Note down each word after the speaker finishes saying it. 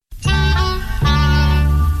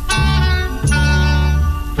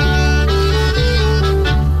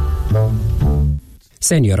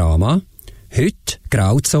Seniorama. Heute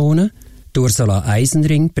Grauzone. Ursula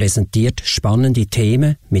Eisenring präsentiert spannende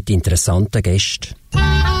Themen mit interessanten Gästen.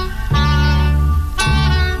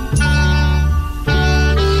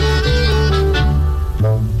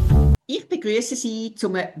 Ich begrüße Sie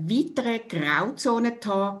zum weiteren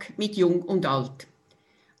Grauzonentag mit Jung und Alt.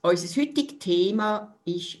 Unser heutiges Thema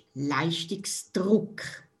ist Leistungsdruck.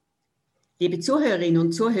 Liebe Zuhörerinnen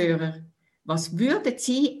und Zuhörer, was würden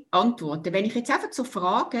Sie antworten, wenn ich jetzt einfach so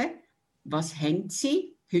frage, was haben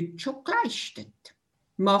Sie heute schon geleistet?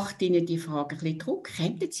 Macht Ihnen die Frage ein bisschen Druck?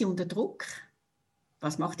 Kämpfen Sie unter Druck?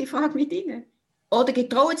 Was macht die Frage mit Ihnen? Oder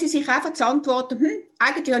getrauen Sie sich einfach zu antworten,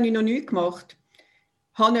 eigentlich habe ich noch nichts gemacht.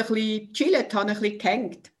 Habe ein bisschen gechillt, habe ein bisschen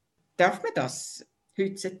gehängt. Darf man das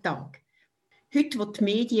heutzutage? Heute wird die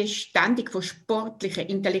Medien ständig von sportlichen,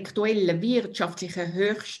 intellektuellen, wirtschaftlichen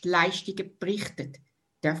Höchstleistungen berichtet.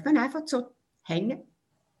 Darf man einfach so hängen?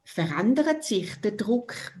 Verändert sich der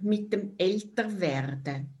Druck mit dem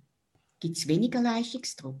Älterwerden? Gibt es weniger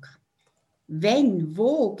Leistungsdruck? Wenn,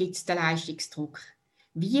 wo gibt es den Leistungsdruck?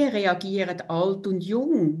 Wie reagieren alt und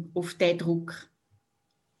jung auf diesen Druck?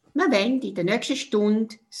 Wir wollen in der nächsten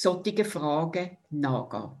Stunde solchen Fragen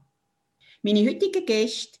nachgehen. Meine heutigen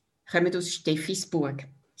Gäste kommen aus Steffisburg.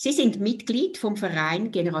 Sie sind Mitglied vom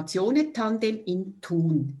Verein Generationentandem in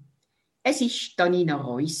Thun. Es ist Anina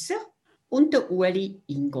Reusser und der Ueli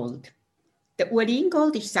Ingold. Der Ueli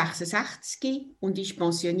Ingold ist 66 und ist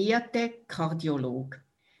pensionierter Kardiologe.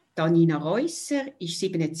 Anina Reusser ist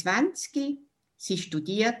 27, sie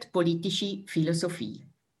studiert politische Philosophie.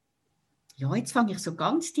 Ja, jetzt fange ich so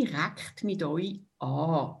ganz direkt mit euch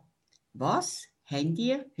an. Was habt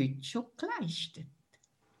ihr heute schon geleistet?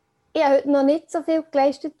 Ich habe heute noch nicht so viel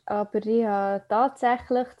geleistet, aber ich habe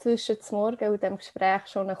tatsächlich zwischen dem Morgen und dem Gespräch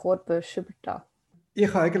schon einen Korbüsch übertragen. Ich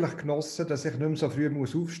habe eigentlich genossen, dass ich nicht mehr so früh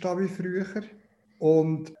aufstehen muss wie früher.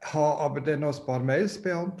 Und habe aber dann noch ein paar Mails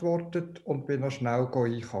beantwortet und bin noch schnell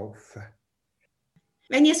einkaufen.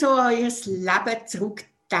 Wenn ihr so an euer Leben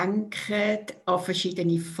zurückdenkt, an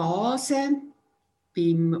verschiedene Phasen,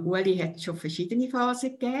 beim Ueli hat es schon verschiedene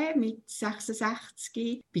Phasen gegeben, mit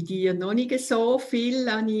 66. Bei dir noch nicht so viel,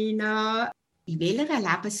 Anina. In welcher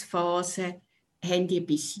Lebensphase habt ihr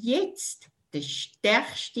bis jetzt den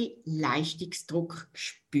stärksten Leistungsdruck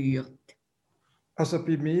gespürt? Also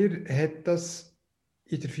bei mir hat das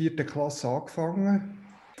in der 4. Klasse angefangen.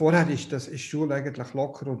 Vorher war die Schule eigentlich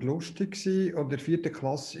locker und lustig und in der 4.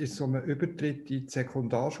 Klasse ist es um einen Übertritt in die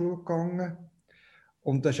Sekundarschule gegangen.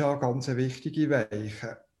 Und das ist ja eine ganz wichtige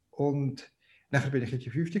Weiche. Und nachher bin ich in die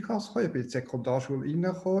 5. Klasse gekommen, ich bin in die Sekundarschule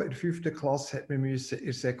reingekommen. In der 5. Klasse musste man in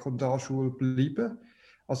der Sekundarschule bleiben.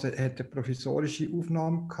 Also er hatte eine provisorische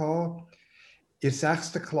Aufnahme gehabt. In der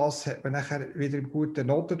 6. Klasse musste man nachher wieder einen guten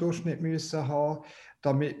Notendurchschnitt haben,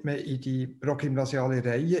 damit man in die progymnasiale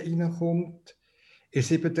Reihe reinkommt. In der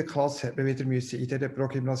 7. Klasse musste man wieder in dieser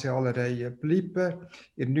progymnasialen Reihe bleiben.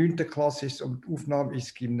 In der 9. Klasse ist es um die Aufnahme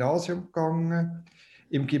ins Gymnasium gegangen.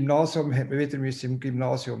 Im Gymnasium musste man wieder im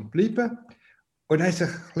Gymnasium bleiben. Und dann war es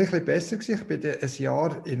ein bisschen besser. Ich war ein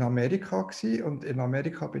Jahr in Amerika und in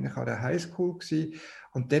Amerika bin ich an der Highschool.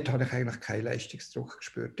 Und dort habe ich eigentlich keinen Leistungsdruck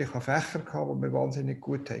gespürt. Ich hatte Fächer, die mir wahnsinnig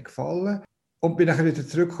gut gefallen. Und bin dann wieder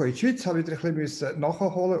zurück in die Schweiz, habe wieder ein bisschen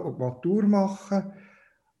nachholen und Matur machen.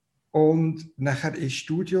 Und nachher ins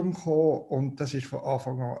Studium gekommen und das war von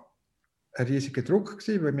Anfang an ein riesiger Druck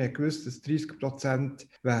gewesen, weil wir wussten, dass 30%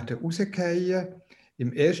 werden rausfallen.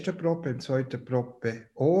 Im ersten Probe, im zweiten Probe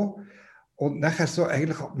auch. Und nachher so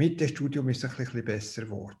eigentlich ab Mitte des Studiums ist es ein bisschen besser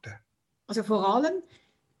geworden. Also vor allem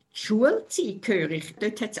die Schulzeit höre ich.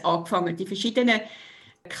 Dort hat es angefangen, die verschiedenen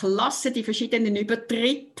Klassen, die verschiedenen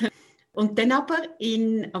Übertritte. Und dann aber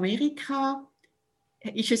in Amerika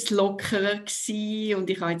war es lockerer gewesen und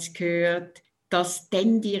ich habe jetzt gehört, dass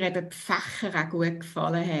dann dir eben die Fächer auch gut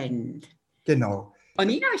gefallen haben. Genau.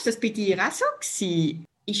 Anina, ist das bei dir auch so gewesen?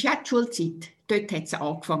 Ist ja die Schulzeit, dort hat es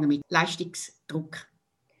angefangen mit Leistungsdruck.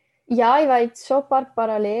 Ja, ich habe jetzt schon ein paar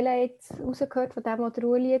Parallelen rausgehört von dem, was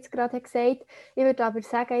Ueli jetzt gerade gesagt hat. Ich würde aber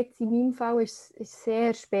sagen, jetzt in meinem Fall ist es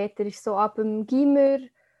sehr später, ist so ab dem Gimmer,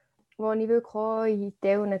 wo ich wirklich auch in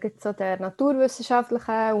Teilen so der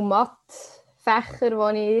naturwissenschaftlichen und Mathe-Fächer, wo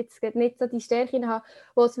ich jetzt nicht so die Stärke habe,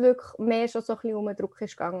 wo es wirklich mehr schon so ein bisschen um den Druck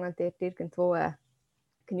ist gegangen, dort irgendwo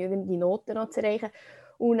genügende Noten noch zu erreichen.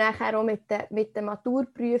 Und nachher auch mit den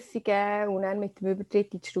Maturprüfungen und dann mit dem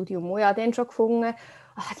Übertritt ins Studium. Und ich habe dann schon gefunden,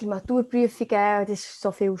 die Maturprüfungen, das ist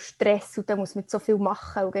so viel Stress und da muss man so viel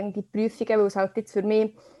machen. Und gegen die Prüfungen, weil es halt jetzt für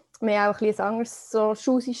mich mehr auch ein anderes so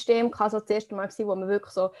Schulsystem hatte, so das erste Mal war, wo man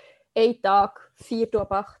wirklich so einen Tag, 4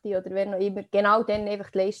 ab 8 oder wenn noch immer, genau dann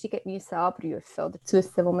einfach die Leistungen müssen anprüfen oder zu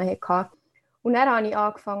wissen, die man hatte. Und dann habe ich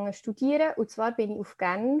angefangen zu studieren, und zwar bin ich auf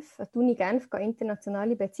Genf, an die Uni Genf,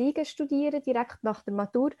 internationale Beziehungen studieren, direkt nach der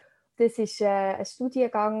Matur. Das ist ein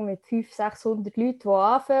Studiengang mit 500-600 Leuten, die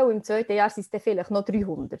anfangen, und im zweiten Jahr sind es dann vielleicht noch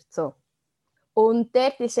 300. So. Und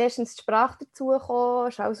dort ist erstens die Sprache dazugekommen,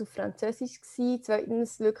 es war alles auf Französisch.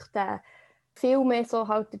 Zweitens wirklich viel mehr so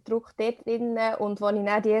halt der Druck dort drin. Und als ich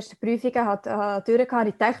dann die ersten Prüfungen durchgehabt habe,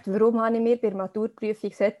 ich gedacht, warum habe ich mir bei der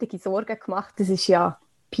Maturprüfung solche Sorgen gemacht? Das war ja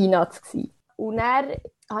Peanuts. Und dann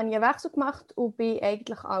habe ich einen Wechsel gemacht und bin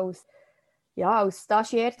eigentlich als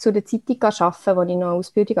Stagiaire zu der Zeitung arbeiten, wo ich noch eine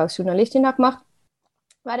Ausbildung als Journalistin gemacht habe,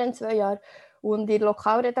 während 2 Jahren. Und in der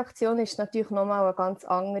Lokalredaktion ist es natürlich nochmal eine ganz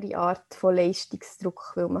andere Art von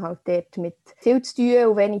Leistungsdruck, weil man halt dort mit viel zu tun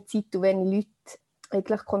und wenig Zeit und wenig Leute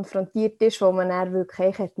eigentlich konfrontiert ist, wo man dann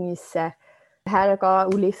wirklich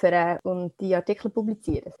hergehen und liefern und die Artikel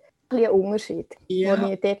publizieren. Das ist ein Unterschied, Ja.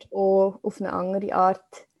 wo ich dort auch auf eine andere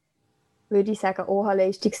Art, würde ich sagen, auch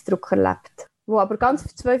Leistungsdruck erlebt. Wo aber ganz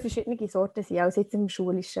 2 verschiedene Sorten sind, als jetzt im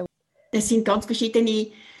Schulischen. Es sind ganz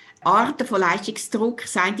verschiedene Arten von Leistungsdruck.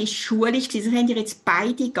 Das eine ist schulisch, das haben ihr jetzt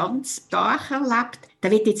beide ganz stark erlebt.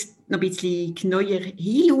 Da wird jetzt noch ein bisschen genauer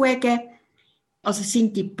hinschauen. Also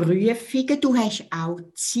sind die Prüfungen, du hast auch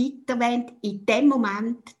Zeit erwähnt, in dem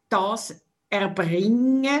Moment das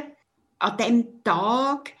erbringen, an dem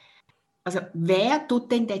Tag. Also wer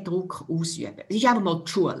tut denn den Druck ausüben? Es ist einfach mal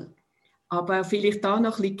die Schule, aber vielleicht da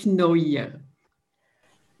noch ein bisschen genauer.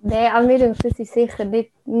 Nein, an mir denke, das ist sicher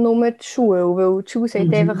nicht nur die Schule, weil die Schule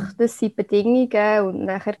sagt einfach, das sind Bedingungen und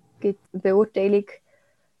nachher gibt es eine Beurteilung,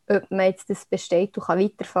 ob man jetzt das besteht und kann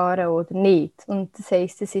weiterfahren oder nicht. Und das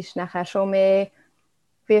heisst, es ist nachher schon mehr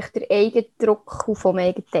vielleicht der eigene Druck vom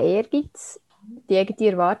eigenen Ehrgeiz, die eigene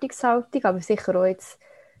Erwartungshaltung, aber sicher auch jetzt,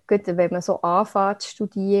 wenn man so anfängt zu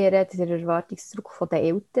studieren, der Erwartungsdruck von den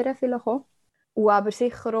Eltern vielleicht auch. Und aber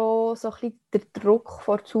sicher auch so ein bisschen der Druck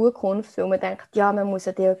vor der Zukunft, weil man denkt, ja, man muss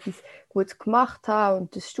ja etwas Gutes gemacht haben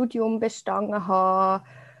und das Studium bestanden haben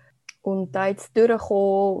und da jetzt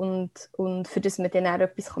durchkommen und für das man dann auch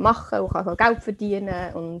etwas machen kann und kann Geld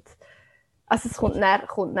verdienen. Und also es kommt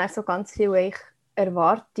dann so ganz viele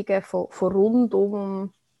Erwartungen von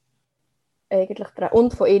rundum eigentlich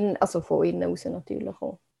und von innen raus natürlich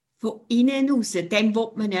auch. Von innen raus, dem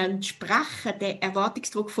will man entsprechen. Der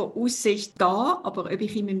Erwartungsdruck von außen ist da, aber ob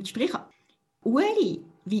ich ihm entspreche. Ueli,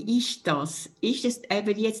 wie ist das? Ist es,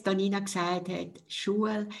 wie jetzt Anina gesagt hat,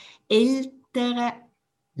 Schule, Eltern?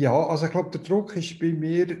 Ja, also ich glaube, der Druck ist bei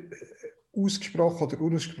mir ausgesprochen oder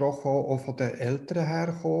unausgesprochen auch von den Eltern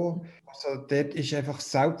hergekommen. Also dort war einfach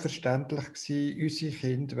selbstverständlich gewesen, unsere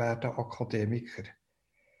Kinder werden Akademiker.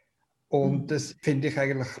 Und das finde ich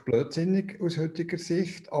eigentlich blödsinnig aus heutiger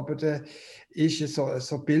Sicht, aber da war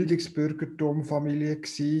so Bildungsbürgertum-Familie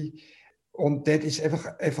gewesen. Und dort ist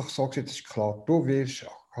einfach so gewesen, das ist klar, du wirst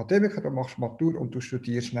Akademiker, du machst Matur und du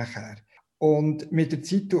studierst nachher. Und mit der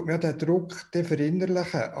Zeit tut man den Druck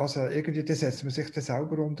verinnerlichen, also irgendwie setzt man sich dann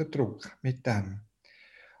selber unter Druck mit dem.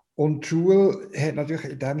 Und die Schule hat natürlich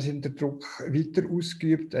in dem Sinne den Druck weiter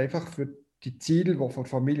ausgeübt, einfach für die Ziele, die von der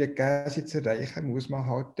Familie gegeben sind, zu erreichen, muss man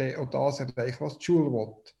halt auch das erreichen, was die Schule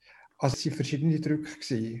will. Also es waren verschiedene Drücke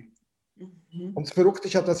gewesen. Und das Verrückte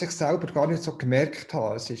ist ja, dass ich es selber gar nicht so gemerkt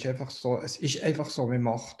habe. Es ist einfach so, man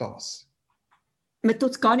macht das. Man tut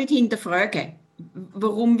es gar nicht hinterfragen.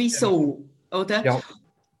 Warum, wieso? Oder? Ja.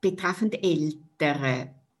 Betreffend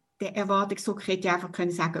Eltern. Der Erwartungsdruck hätte ja einfach können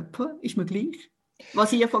sagen, ist mir gleich,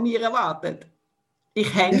 was ihr von mir erwartet.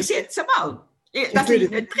 Ich hänge es jetzt einmal. Das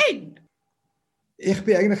liegt nicht drin. Ich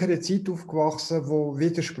bin eigentlich in einer Zeit aufgewachsen, wo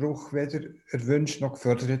Widerspruch weder erwünscht noch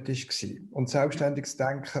gefördert war. Und selbstständiges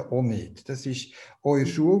Denken auch nicht. Das ist auch in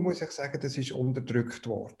der Schule, muss ich sagen, das ist unterdrückt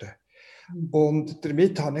worden. Und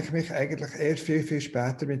damit habe ich mich eigentlich erst viel, viel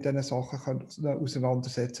später mit diesen Sachen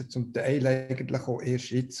auseinandersetzen, zum Teil eigentlich auch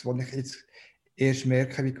erst jetzt, wo ich jetzt erst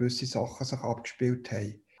merke, wie gewisse Sachen sich abgespielt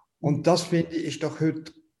haben. Und das, finde ich, ist doch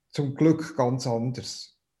heute zum Glück ganz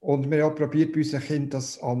anders. Und wir haben probiert, bei unseren Kindern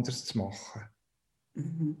das anders zu machen.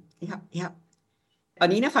 Ja.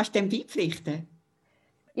 Anina, kannst du dem beipflichten?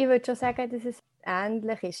 Ich würde schon sagen, dass es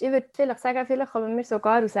ähnlich ist. Ich würde vielleicht sagen, vielleicht kommen wir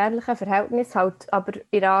sogar aus ähnlichen Verhältnissen, halt, aber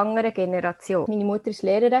in einer anderen Generation. Meine Mutter ist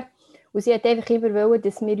Lehrerin und sie hat einfach immer wollen,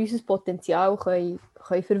 dass wir unser Potenzial können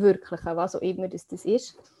verwirklichen können, was auch immer das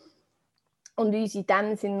ist. Und uns in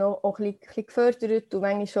dem Sinne noch auch ein bisschen gefördert und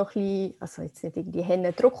manchmal schon ein bisschen, also jetzt nicht irgendwie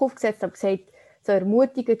einen Druck aufgesetzt, aber gesagt, so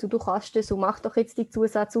ermutigen, du kannst das und mach doch jetzt die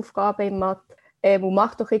Zusatzaufgaben im Mathe. Und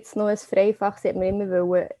mach doch jetzt noch ein Freifach. Sie hat mir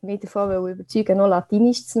immer mich davon überzeugen, noch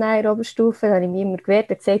Latinisch zu nehmen in der Oberstufe. Dann habe ich mir immer gewehrt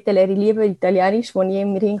und gesagt, ich lehre lieber Italienisch, wo ich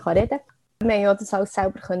immerhin reden kann. Wir haben ja das alles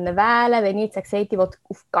selber wählen. Wenn ich jetzt gesagt habe, ich will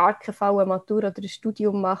auf gar keinen Fall eine Matur oder ein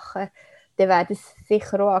Studium machen, dann wäre das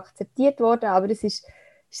sicher auch akzeptiert worden. Aber es ist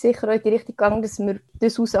sicher auch in die Richtung gegangen, dass wir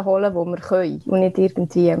das rausholen, was wir können. Und nicht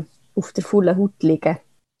irgendwie auf der faulen Haut liegen.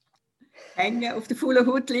 Hängen auf der faulen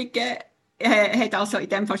Haut liegen hat also in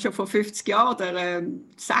dem Fall schon vor 50 Jahren oder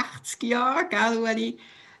 60 Jahren, gell, Ueli,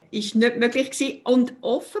 ist nicht möglich gewesen. Und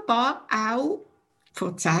offenbar auch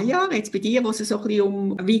vor 10 Jahren, jetzt bei dir, wo es so ein bisschen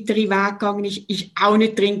um weitere Wege gegangen ist, ist auch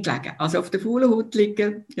nicht drin gelegen. Also auf der faulen Haut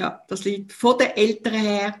liegen, ja, das liegt von den Eltern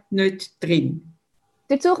her nicht drin.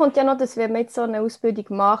 Dazu kommt ja noch, dass wenn man jetzt so eine Ausbildung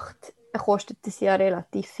macht, kostet das ja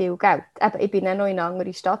relativ viel Geld. Eben, ich bin auch noch in einer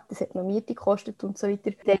anderen Stadt, das hat noch Miete gekostet und so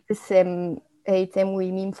weiter. Das haben jetzt in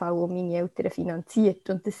meinem Fall auch meine Eltern finanziert.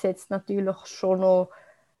 Und das setzt natürlich schon noch,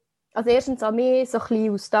 also erstens an mich so ein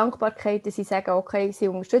bisschen aus Dankbarkeit, dass sie sagen, okay, sie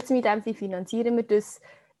unterstützen mich, sie finanzieren mir das,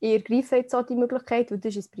 ich ergreife jetzt auch die Möglichkeit, weil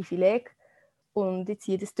das ist ein Privileg. Und ich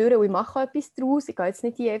ziehe das durch und ich mache etwas daraus. Ich gehe jetzt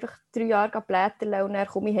nicht einfach 3 Jahre blättern und dann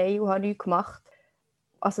komme ich heim und habe nichts gemacht.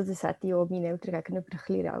 Also das hätte ich auch meinen Eltern gegenüber ein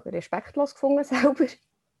bisschen respektlos gefunden selber.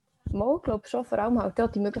 Mal, glaube ich schon, vor allem halt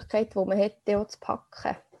auch die Möglichkeit, die man hat, die auch zu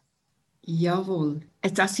packen. Jawohl,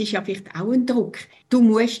 das ist ja vielleicht auch ein Druck. Du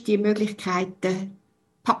musst die Möglichkeiten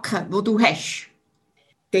packen, die du hast.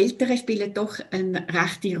 Die Eltern spielen doch eine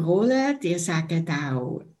rechte Rolle. Die sagen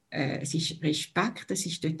auch, es ist Respekt, es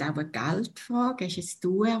ist dort auch eine Geldfrage, hast es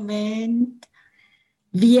du erwähnt.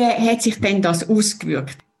 Wie hat sich denn das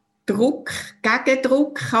ausgewirkt? Druck,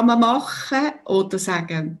 Gegendruck kann man machen oder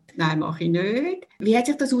sagen, nein, mache ich nicht. Wie hat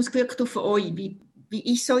sich das ausgewirkt auf euch?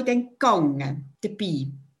 Wie ist es euch denn gegangen dabei?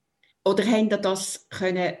 Oder habt ihr das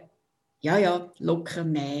können, locker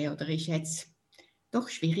nehmen? Oder ist jetzt doch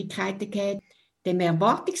Schwierigkeiten gegeben, dem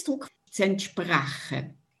Erwartungsdruck zu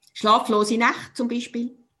entsprechen? Schlaflose Nächte zum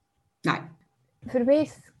Beispiel? Nein. Für mich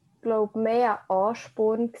war es, glaube ich, mehr ein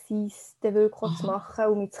Ansporn, es dann wirklich zu machen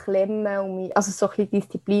und mich zu klemmen. Also so ein bisschen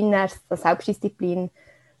Disziplin, Selbstdisziplin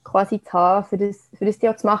quasi zu haben, für das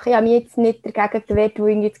Jahr zu machen. Ich habe mich jetzt nicht dagegen gewehrt, wo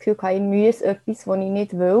ich das Gefühl habe, ich muss etwas, was ich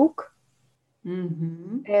nicht will.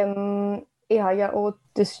 Ich habe ja auch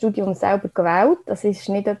das Studium selber gewählt. Das ist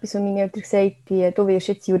nicht etwas, was meine Eltern gesagt haben, du wirst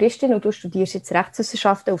jetzt Juristin und du studierst jetzt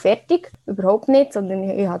Rechtswissenschaften und fertig. Überhaupt nicht, sondern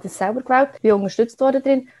ich habe das selber gewählt. Ich bin unterstützt worden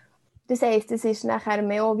drin. Das heisst, es war nachher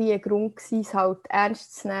mehr auch wie ein Grund gewesen, es halt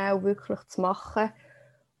ernst zu nehmen und wirklich zu machen.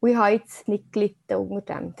 Und ich habe jetzt nicht gelitten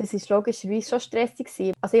unter dem. Das war logischerweise schon stressig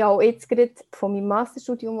gewesen. Also ich habe auch jetzt gerade von meinem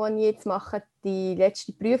Masterstudium, das ich jetzt mache, die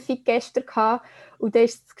letzte Prüfung gestern gehabt. Und da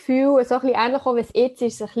ist das Gefühl so ein bisschen ähnlich, wie es jetzt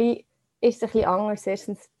ist, ein bisschen anders.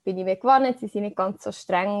 Erstens bin ich mehr gewarnt, sie sind nicht ganz so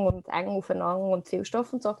streng und eng aufeinander und viel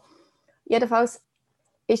Stoff und so. Jedenfalls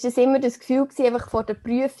ist das immer das Gefühl gewesen, einfach vor der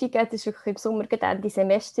Prüfung, das ist wirklich im Sommer, Ende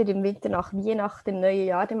Semester, im Winter nach Weihnachten, im neuen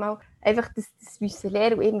Jahr mal, einfach das müssen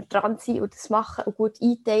lernen und immer dran sein und das machen und gut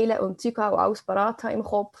einteilen und Zeug auch alles parat haben im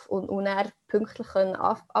Kopf und dann pünktlich können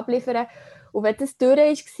abliefern. Und wenn das durch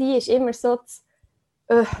war, ist immer so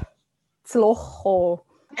das Loch gekommen.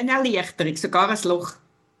 Eine Erleichterung, sogar ein Loch.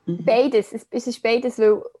 Beides, es ist beides,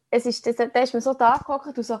 weil da ist man so da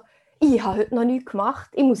gehockt und so, ich habe heute noch nichts gemacht,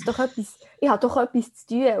 ich habe doch etwas zu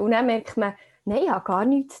tun. Und dann merkt man, nein, ich habe gar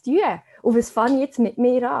nichts zu tun. Und was fange ich jetzt mit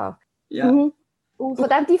mir an? Ja. Und von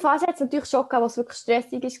die Phase hat es natürlich schon gehabt, was wirklich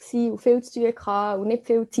stressig war und viel zu tun hatte und nicht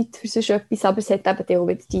viel Zeit für sonst etwas, aber es hat eben auch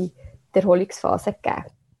wieder die Erholungsphase gegeben.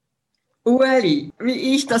 Ueli,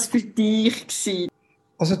 wie war das für dich gewesen?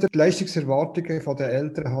 Also die Leistungserwartungen der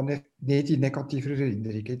Eltern habe ich nicht in negativer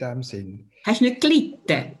Erinnerung in diesem Sinn. Hast du nicht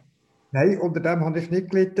gelitten? Nein, unter dem habe ich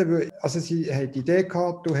nicht gelitten, weil sie haben die Idee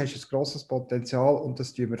gehabt, du hast ein grosses Potenzial und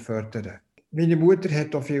das fördern wir. Meine Mutter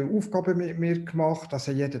hat auch viele Aufgaben mit mir gemacht,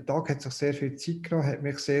 also jeden Tag hat sich sehr viel Zeit genommen, hat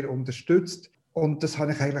mich sehr unterstützt und das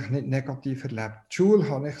habe ich eigentlich nicht negativ erlebt. Die Schule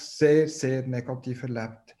habe ich sehr, sehr negativ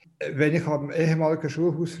erlebt. Wenn ich am ehemaligen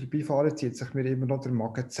Schulhaus vorbeifahre, zieht sich mir immer noch der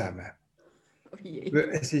Magen zusammen.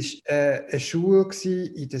 Es war eine Schule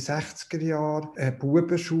in den 60er Jahren, eine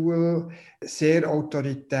Bubenschule, sehr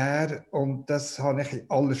autoritär und das habe ich in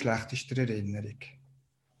allerschlechtester Erinnerung.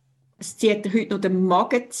 Es zieht heute noch den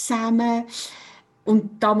Magen zusammen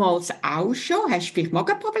und damals auch schon. Hast du vielleicht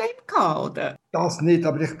Magenprobleme gehabt, oder? Das nicht,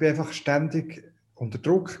 aber ich war einfach ständig unter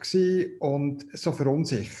Druck und so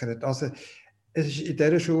verunsichert. Also es ist in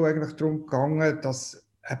dieser Schule eigentlich darum gegangen, dass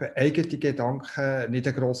eben eigene Gedanken nicht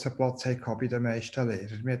einen grossen Platz hatten bei den meisten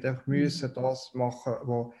Lehrern. Wir mussten einfach das machen,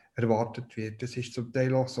 was erwartet wird. Das war zum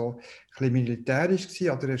Teil auch so ein bisschen militärisch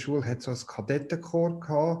gewesen. An der Schule hatte es so ein Kadettenkorps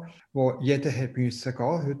gehabt, wo jeder gehen musste.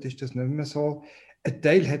 Heute ist das nicht mehr so. Ein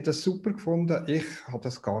Teil hat das super gefunden, ich habe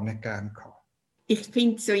das gar nicht gerne gehabt. Ich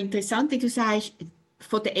finde es so interessant, wie du sagst,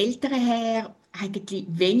 von den Eltern her eigentlich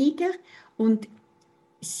weniger. Und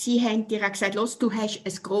sie haben dir auch gesagt, los, du hast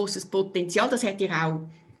ein grosses Potenzial. Das hat dir auch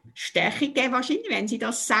Stärke gegeben, wahrscheinlich, wenn sie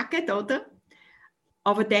das sagen, oder?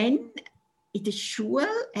 Aber dann in der Schule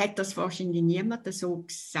hat das wahrscheinlich niemand so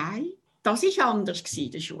gesagt. Das war anders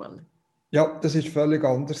in der Schule. Ja, das ist völlig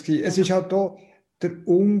anders. Es ist halt auch der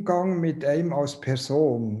Umgang mit einem als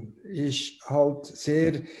Person ist halt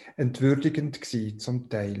sehr entwürdigend gewesen, zum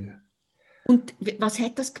Teil. Und was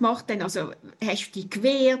hat das gemacht denn? Also hast du dich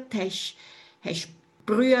gewehrt, hast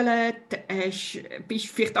gebrüllt, bist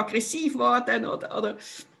du vielleicht aggressiv geworden oder?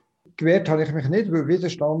 Gewehrt habe ich mich nicht, weil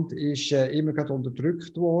Widerstand ist immer gerade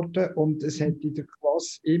unterdrückt worden und es hat in der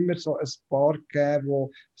Klasse immer so ein paar gegeben,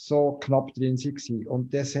 die so knapp drin waren.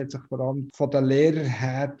 Und das hat sich vor allem von den Lehrern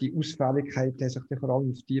her, die Ausfälligkeit hat sich vor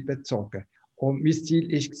allem auf die bezogen. Und mein Ziel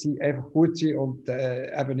war, einfach gut zu sein und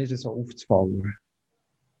eben nicht so aufzufallen.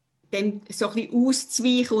 Dem so ein bisschen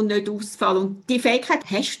auszuweichen und nicht auszufallen. Und die Fähigkeit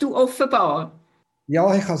hast du offenbar.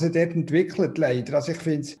 Ja, ich habe sie dort entwickelt, leider. Also ich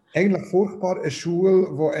finde es eigentlich furchtbar, eine Schule,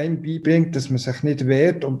 die einem beibringt, dass man sich nicht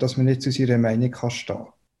wehrt und dass man nicht zu seiner Meinung kann stehen.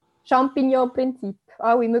 Champignon-Prinzip.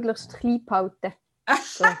 Alle möglichst klein behalten.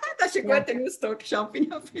 So. Das ist ein guter Ausdruck,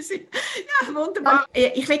 Champignon-Prinzip. Ja, wunderbar.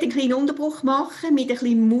 Ich werde einen kleinen Unterbruch machen mit ein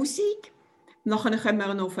bisschen Musik. Nachher kommen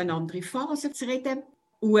wir noch auf eine andere Phase zu reden.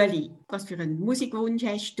 Ueli, was für einen Musikwunsch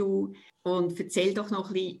hast du? Und erzähl doch noch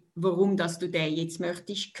ein bisschen, warum du den jetzt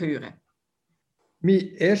möchtest hören.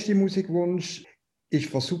 Mein erster Musikwunsch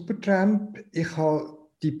ist von Supertramp. Ich habe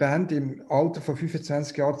die Band im Alter von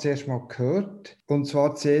 25 Jahren zuerst mal gehört. Und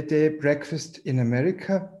zwar die CD Breakfast in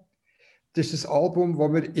America. Das ist ein Album,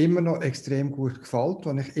 das mir immer noch extrem gut gefällt,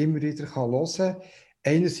 das ich immer wieder hören kann.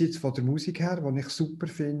 Einerseits von der Musik her, die ich super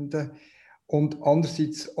finde, und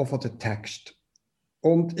andererseits auch von dem Text.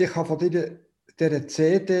 Und ich habe von dieser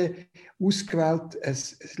CD ausgewählt ein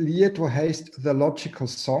Lied, das heisst «The Logical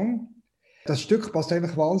Song». Das Stück passt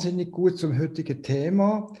eigentlich wahnsinnig gut zum heutigen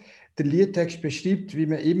Thema. Der Liedtext beschreibt, wie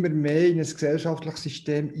man immer mehr in ein gesellschaftliches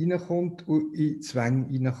System hineinkommt und in Zwänge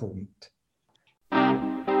hineinkommt.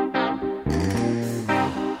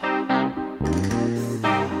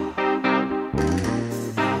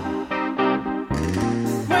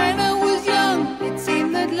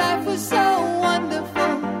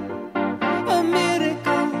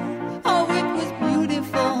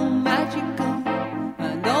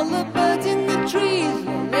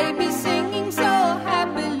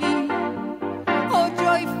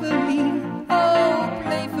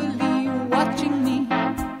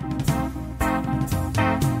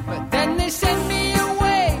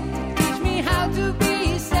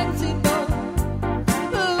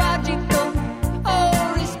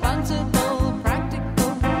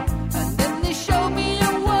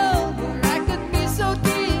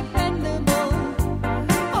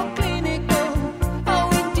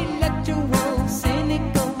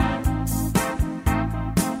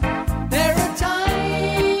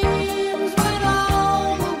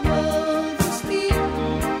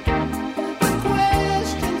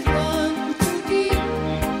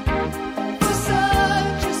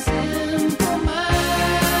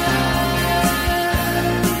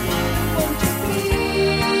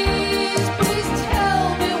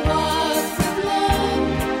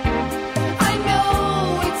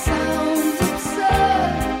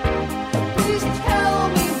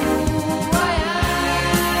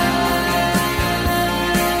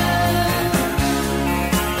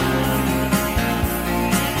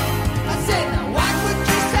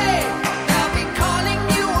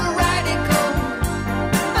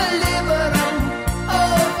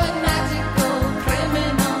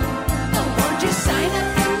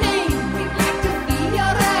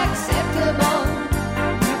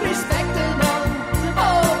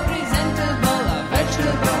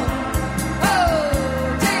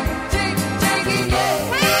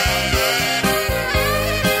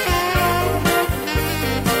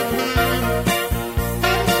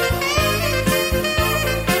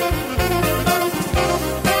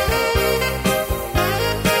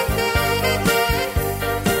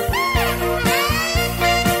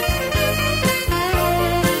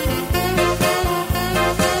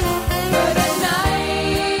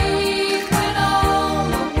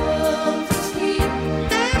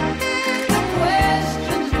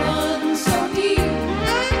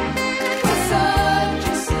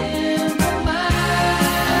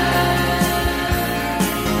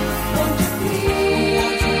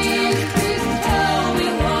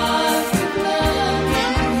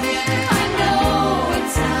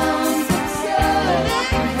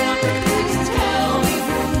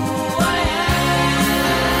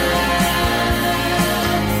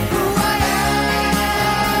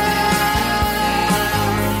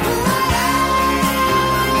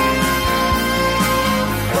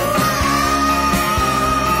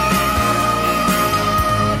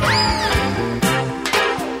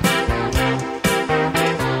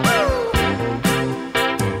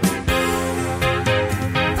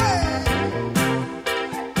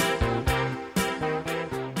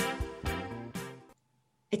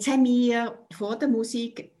 Jetzt haben wir vor der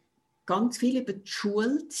Musik ganz viel über die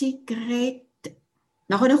Schulzeit geredet.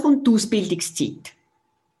 Nachher kommt die Ausbildungszeit.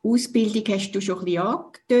 Ausbildung hast du schon ein bisschen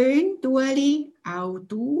angetönt, Ueli, auch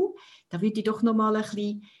du. Da würde ich doch noch mal ein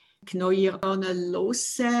bisschen genauer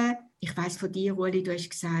hören. Ich weiss von dir, Ueli, du hast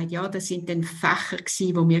gesagt, ja, das sind dann Fächer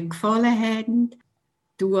gewesen, die mir gefallen haben.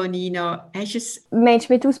 Du, Anina, hast es... Meinst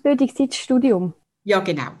du mit Ausbildungszeit das Studium? Ja,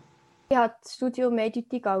 genau. Ich habe das Studium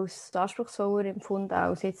eindeutig als anspruchsvoller empfunden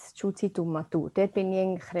als jetzt die Schulzeit und Matur. Dort bin ich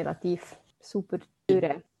eigentlich relativ super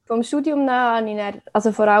durch. Vom Studium nach habe ich dann,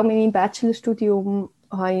 also vor allem in meinem Bachelorstudium,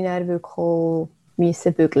 habe ich dann wirklich auch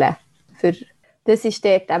bügeln. Das ist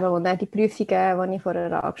dort eben, wo dann die Prüfungen, die ich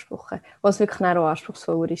vorher angesprochen habe, was wirklich dann auch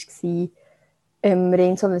anspruchsvoller war,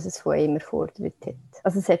 rein so, was es von einem erfordert hat.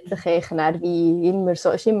 Also es hat sich eigentlich wie immer so,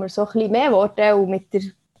 ist immer so ein bisschen mehr geworden und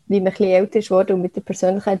wie man ein bisschen älter ist geworden und mit der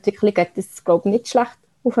persönlichen Entwicklung hat das, glaube ich, nicht schlecht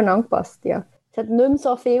aufeinander gepasst. Ja. Es hat nicht mehr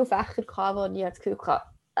so viele Fächer gehabt, wo ich das Gefühl hatte,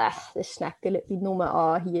 das schneckelt wie nur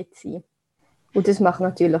an, hier zu sein. Und das macht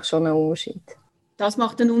natürlich schon einen Unterschied. Das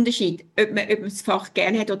macht einen Unterschied, ob man das Fach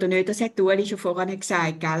gerne hat oder nicht. Das hat Ueli schon vorhin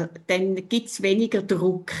gesagt, gell? Dann gibt es weniger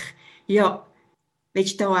Druck. Ja,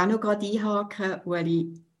 willst du da auch noch gerade einhaken,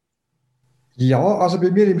 Ueli? Ja, also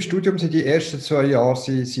bei mir im Studium sind die ersten 2 Jahre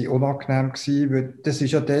sind unangenehm gewesen, weil das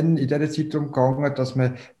ist ja dann in dieser Zeit darum gegangen, dass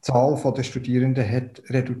man die Zahl der Studierenden hat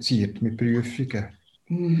reduziert mit Prüfungen.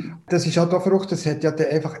 Das ist ja da verrückt, es hat ja dann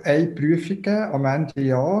einfach eine Prüfung gegeben am Ende des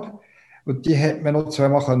Jahres und die hat man noch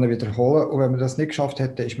 2-mal wiederholen und wenn man das nicht geschafft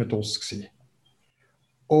hat, dann ist man draus gewesen.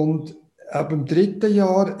 Und ab dem 3.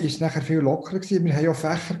 Jahr war es nachher viel lockerer gewesen. Wir hatten ja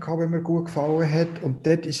Fächer gehabt, die mir gut gefallen hat und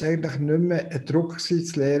dort war es eigentlich nicht mehr ein Druck gewesen,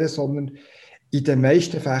 zu lernen, sondern in den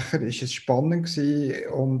meisten Fächern war es spannend gewesen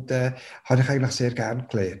und habe ich eigentlich sehr gerne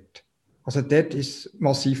gelernt. Also dort ist es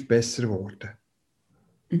massiv besser geworden.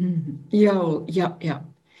 Ja.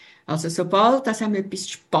 Also sobald das einem etwas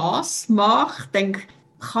Spass macht, dann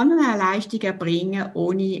kann man eine Leistung erbringen,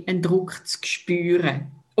 ohne einen Druck zu spüren.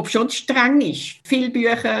 Ob schon streng ist. Viele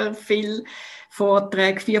Bücher, viele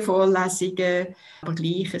Vorträge, 4 Vorlesungen, aber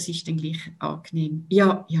gleich, es ist dann gleich angenehm.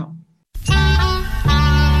 Ja.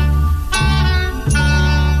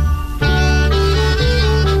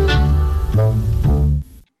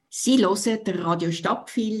 Sie hören den Radio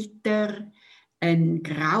Stadtfilter, einen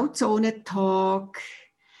Grauzonentag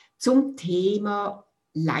zum Thema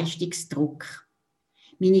Leistungsdruck.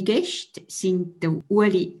 Meine Gäste sind der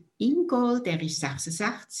Ueli Ingold, er ist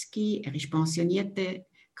 66, er ist pensionierter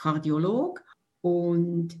Kardiologe.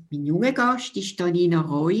 Und mein junger Gast ist Anina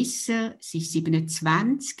Reusser, sie ist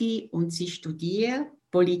 27 und sie studiert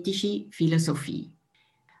politische Philosophie.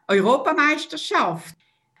 Europameisterschaft,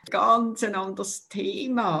 ganz ein anderes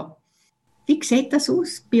Thema. Wie sieht das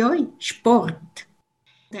aus bei euch? Sport?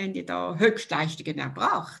 Haben die da Höchstleistungen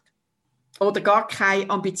erbracht? Oder gar keine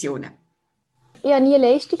Ambitionen? Ich habe nie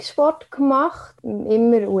Leistungssport gemacht,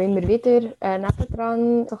 immer und immer wieder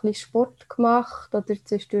nebendran so ein bisschen Sport gemacht oder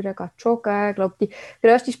zwischendurch joggen. Ich glaube, die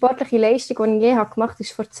grösste sportliche Leistung, die ich je gemacht habe,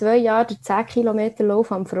 ist vor 2 Jahren der 10 Kilometer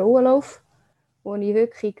Lauf am Frauenlauf, wo ich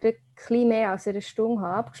wirklich ein bisschen mehr als eine Stunde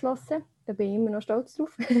abgeschlossen habe. Da bin ich immer noch stolz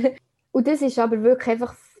drauf. Und das ist aber wirklich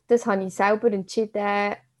einfach, das habe ich selber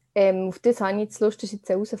entschieden, auf das habe ich jetzt Lust, das ist jetzt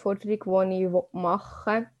eine Herausforderung, die ich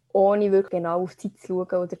machen will, ohne wirklich genau auf die Zeit zu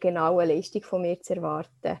schauen oder genau eine Leistung von mir zu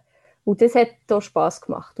erwarten. Und das hat auch Spass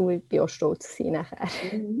gemacht und ich war auch stolz nachher.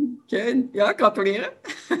 Schön, ja, gratuliere.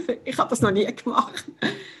 Ich habe das noch nie gemacht.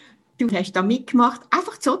 Du hast da mitgemacht,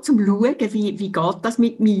 einfach so zum Schauen, wie geht das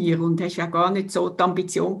mit mir und hast ja gar nicht so die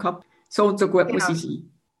Ambition gehabt, so und so gut muss ich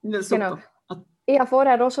sein. Ja, super. Genau. Ich habe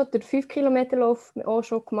vorher auch schon den 5-Kilometer-Lauf auch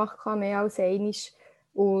schon gemacht, mehr als einmal.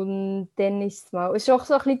 Und dann ist es mal, es war auch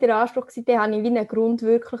so ein bisschen der Anspruch, dann habe ich wie einen Grund,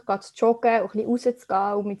 wirklich zu joggen, und ein bisschen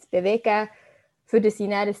rauszugehen und mich zu bewegen, für das ich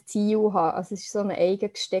dann ein Ziel habe. Also es war so eine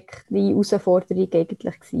eigengesteckte Herausforderung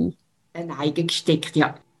eigentlich. Eine eigengesteckte,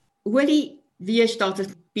 ja. Ueli, wie steht es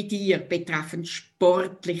bei dir betreffend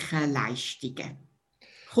sportliche Leistungen?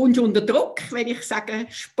 Kommst du unter Druck, wenn ich sage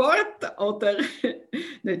Sport, oder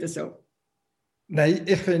nicht so? Nein,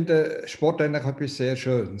 ich finde Sport eigentlich etwas sehr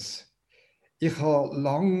Schönes. Ich habe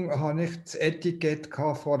lange das Etikett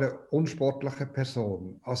von einer unsportlichen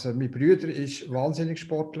Person. Also mein Bruder war wahnsinnig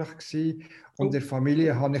sportlich und in der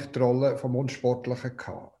Familie hatte ich die Rolle vom Unsportlichen.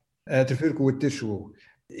 Dafür gut in der Schule.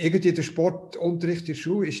 Irgendwie der Sportunterricht in der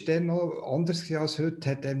Schule war dann noch anders als heute,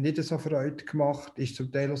 hat ihm nicht so Freude gemacht, ist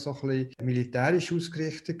zum Teil auch so ein bisschen militärisch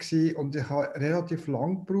ausgerichtet gewesen. Und ich habe relativ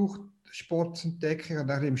lange gebraucht, Sport zu entdecken. Und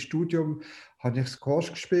dann im Studium habe ich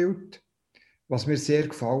Squash gespielt, was mir sehr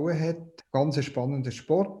gefallen hat. Ganz ein spannender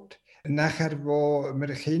Sport. Nachher, wo wir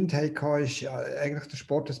ein Kind hatten, ist eigentlich der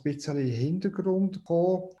Sport ein bisschen in den Hintergrund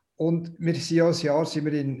gekommen. Und wir sind ja ein Jahr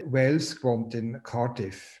in Wales gewohnt, in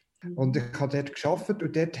Cardiff. Und ich habe dort gearbeitet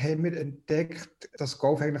und dort haben wir entdeckt, dass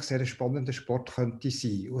Golf eigentlich sehr ein spannender Sport könnte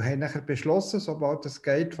sein. Und haben nachher beschlossen, sobald es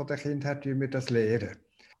geht, von den Kindern her, wir das lernen.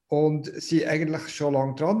 Und sind eigentlich schon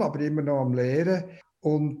lange dran, aber immer noch am Lehren.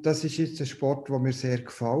 Und das ist jetzt ein Sport, der mir sehr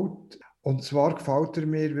gefällt. Und zwar gefällt er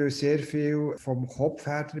mir, weil sehr viel vom Kopf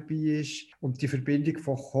her dabei ist und die Verbindung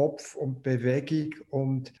von Kopf und Bewegung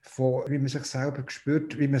und von, wie man sich selber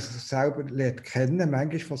spürt, wie man sich selber lernt kennen,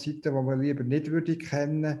 manchmal von Seiten, die man lieber nicht würde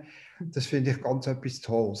kennen. Das finde ich ganz etwas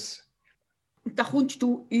Tolles. Da kommst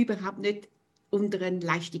du überhaupt nicht unter einen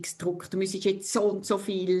Leistungsdruck. Du müsstest jetzt so und so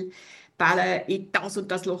viel Bälle in das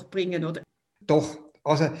und das Loch bringen, oder? Doch,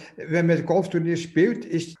 also wenn man ein Golfturnier spielt,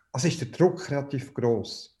 ist der Druck relativ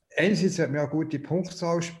gross. Einerseits wird man eine gute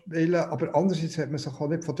Punktzahl spielen, aber andererseits wird man sich auch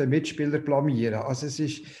nicht von den Mitspielern blamieren. Also es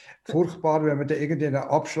ist furchtbar, wenn man dann irgendeinen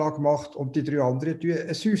Abschlag macht und die 3 anderen einen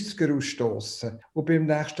 50er ausstoßen und beim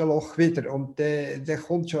nächsten Loch wieder. Und dann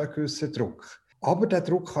kommt schon ein gewisser Druck. Aber den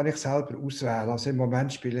Druck kann ich selber auswählen. Also im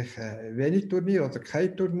Moment spiele ich wenig Turnier oder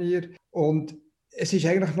kein Turnier. Und es ist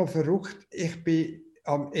eigentlich noch verrückt. Ich bin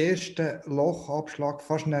am ersten Lochabschlag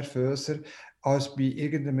fast nervöser als bei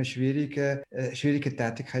irgendeiner schwierigen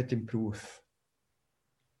Tätigkeit im Beruf.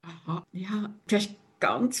 Aha, ja, du hast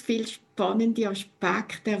ganz viele spannende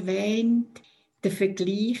Aspekte erwähnt. Der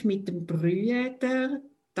Vergleich mit dem Brüder,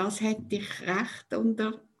 das hat dich recht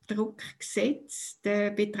unter Druck gesetzt,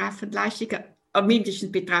 betreffend Leistungen,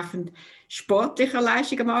 mindestens betreffend sportlicher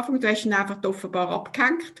Leistung am Anfang. Du hast ihn einfach offenbar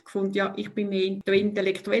abgehängt, gefunden, ja, ich bin mehr der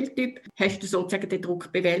intellektuelle Typ. Hast du sozusagen den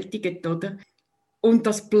Druck bewältigt, oder? Und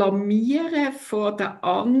das Blamieren vor den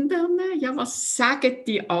anderen, ja, was sagen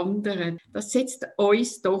die anderen? Das setzt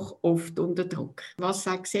uns doch oft unter Druck. Was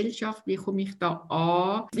sagt die Gesellschaft? Wie komme ich da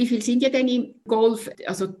an? Wie viele sind ja denn im Golf,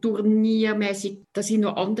 also turniermäßig, da sind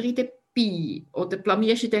noch andere dabei? Oder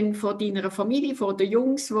blamierst du denn vor deiner Familie, vor den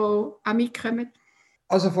Jungs, die auch mitkommen?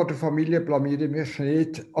 Also vor der Familie blamiere ich mich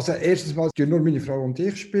nicht. Also erstens mal, nur meine Frau und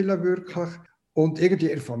ich spielen wirklich. Und irgendwie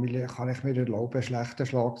in der Familie kann ich mir erlauben, einen schlechten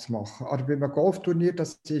Schlag zu machen. Aber bei einem Golfturnier,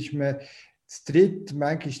 das ist man zu dritt,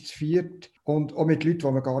 manchmal zu viert und auch mit Leuten, die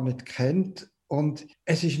man gar nicht kennt. Und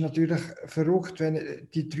es ist natürlich verrückt, wenn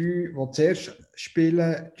die 3, die zuerst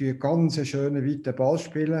spielen, einen ganz schönen, weiten Ball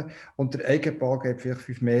spielen und der eigene Ball geht vielleicht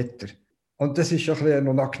 5 Meter. Und das ist schon ein bisschen eine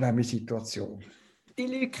unangenehme Situation. Die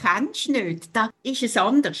Leute kennst du nicht. Da ist es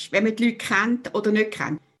anders, wenn man die Leute kennt oder nicht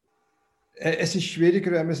kennt. Es ist schwieriger,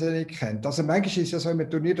 wenn man sie nicht kennt. Also manchmal ist es ja so im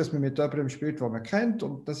Turnier, dass man mit jemandem spielt, den man kennt,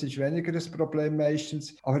 und das ist weniger das Problem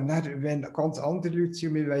meistens. Aber dann, wenn ganz andere Leute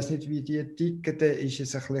sind und man weiss nicht, wie die ticken, dann ist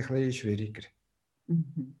es ein bisschen schwieriger.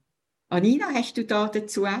 Mhm. Anina, hast du da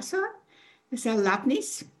dazu auch so ein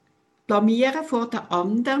Erlebnis? Blamieren vor den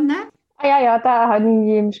anderen? Ja, da habe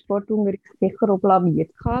ich im Sportunterricht sicher auch blamiert,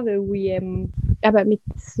 weil ich eben mit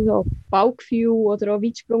so Ballgefühl oder auch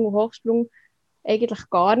Weitsprung und Hochsprung eigentlich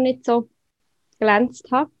gar nicht so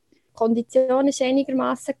glänzt habe. Die Kondition ist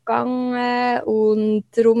einigermaßen gegangen und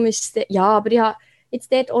darum ist es, ja, aber ich habe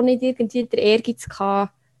jetzt dort auch nicht irgendwie den Ehrgeiz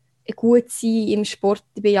gehabt, gut zu sein im Sport.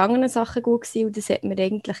 Ich bin in anderen Sachen gut gewesen und das hat mir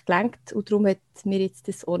eigentlich gelangt und darum hat mir jetzt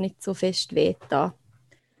das auch nicht so fest wehgetan.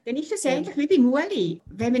 Dann ist das ähnlich wie beim Ueli.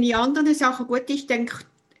 Wenn man in anderen Sachen gut ist, dann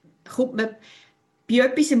kommt man bei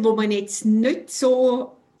etwas, wo man jetzt nicht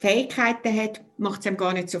so Fähigkeiten hat, macht es einem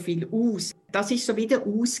gar nicht so viel aus. Das ist so wie der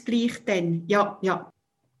Ausgleich dann. Ja.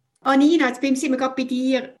 Anina, jetzt sind wir gerade bei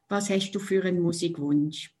dir. Was hast du für einen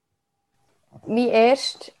Musikwunsch? Mein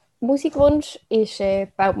erster Musikwunsch ist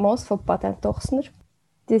 «Beltmoos» von Patent Ochsner.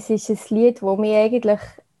 Das ist ein Lied, das mich eigentlich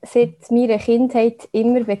seit meiner Kindheit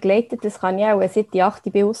immer begleitet. Das kann ich auch seit ich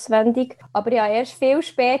 8 bin auswendig. Aber ich habe erst viel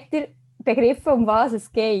später begriffen, um was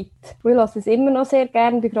es geht. Ich höre es immer noch sehr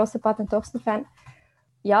gerne, ich bin grosser Patent Ochsner-Fan.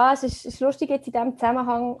 Ja, es ist lustig jetzt in diesem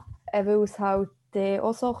Zusammenhang, weil es halt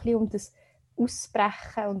auch so ein bisschen um das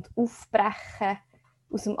Ausbrechen und Aufbrechen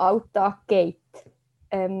aus dem Alltag geht.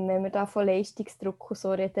 Wenn wir da von Leistungsdruck und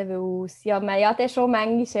so reden, weil es man ja dann schon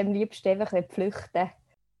manchmal am liebsten einfach flüchten.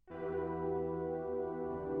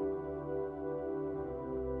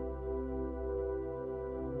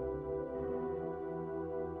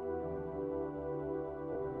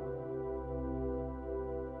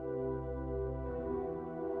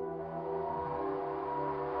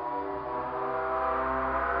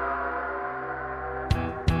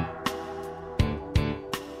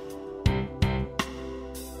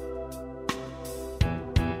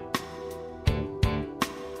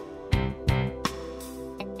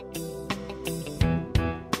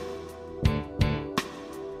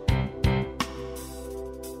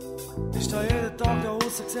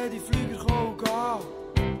 sehe die Flüger kommen und gehen.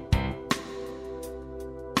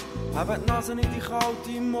 Haben die Nase in die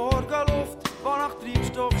kalte Morgenluft, die nach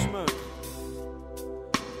Treibstoff schmeckt.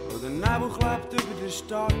 Und der Nebel klebt über der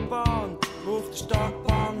Startbahn, wo auf der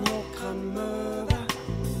Startbahn hocken Möwen.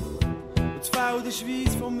 Und das Feld ist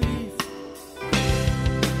weiss vom Reif.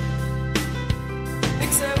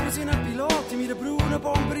 Ich sehe aus wie ein Pilot in meiner braunen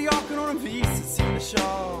Bomberjacke und einem weissen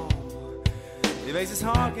Seidenschal. Ich weiss es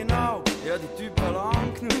haargenau, ich habe die Typen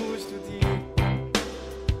lang genug studiert.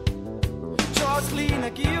 Schon als kleiner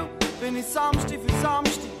Gil bin ich Samstag für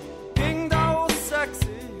Samstag ging da aussen gewesen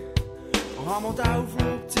und hab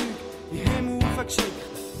Modellflugzeug in den Himmel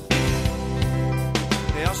hochgeschickt.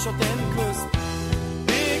 Ich hab schon dann gewusst,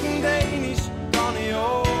 irgendwann kann ich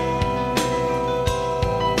auch.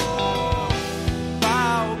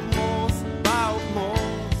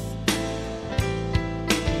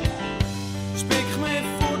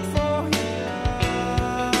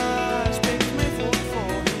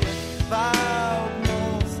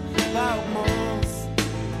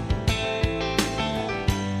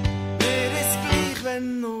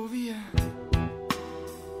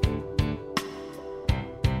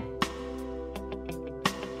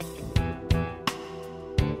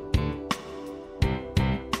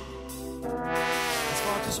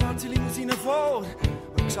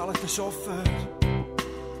 Der Chauffeur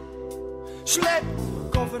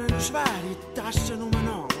schleppt Koffer und schwere Taschen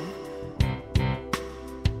umeinander.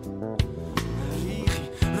 Eine reiche,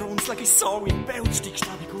 runzlige Sau im Pelz steigst du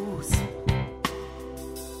aus.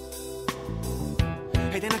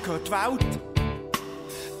 Hey, denen gehört die Welt.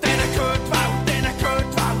 Denen gehört die Welt, denen gehört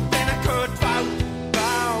die Welt, denen gehört die Welt.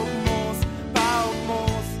 Baummoos,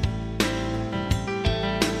 Baummoos.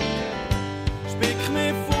 Spick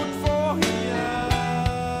mir fort von hier.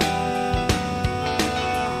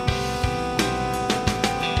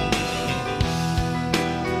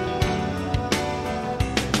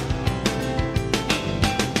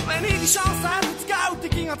 Die Chance haben zu gelten,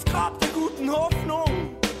 ging ans Grab der guten Hoffnung.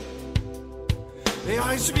 Ich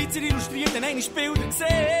habe in der Schweizer Illustrierten einige Bilder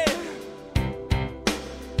gesehen.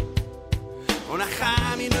 Und dann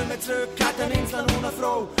käme ich nicht mehr zurück, hätte eine Insel und eine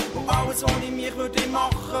Frau. Und alles, was ich mich würde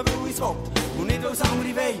machen, weil ich es will. Und nicht, weil es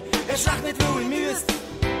andere wollen. Erst recht nicht, weil ich müsste.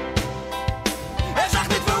 Erst recht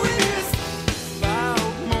nicht, weil ich müsste.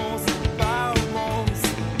 Baummoos, Baummoos.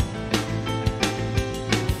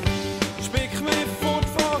 Spick mich fort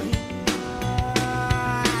von hier.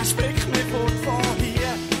 Spick mich fort von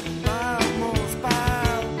hier. Baummoos,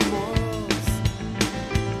 Baummoos.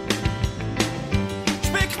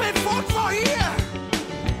 Spick mich fort von hier.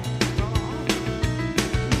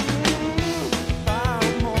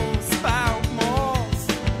 Baummoos, Baummoos.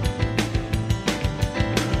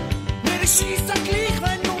 Mir ist scheisse gleich,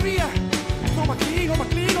 wenn du wie. Nur mal klein, nur mal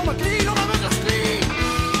klein, nur mal klein, nur mal möglichst klein.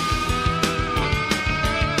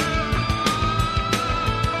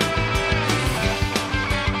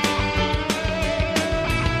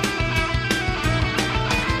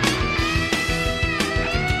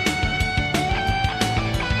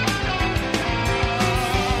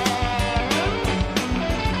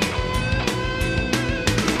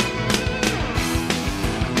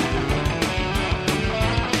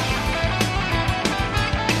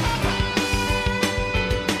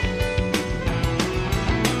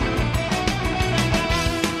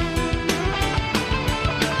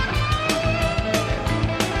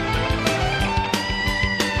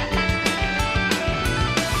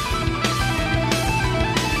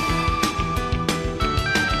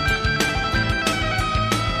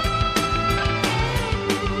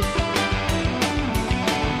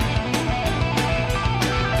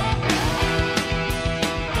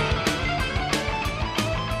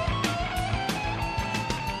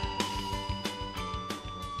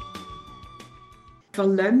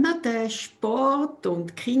 Verlassen wir den Sport und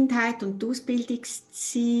die Kindheit und die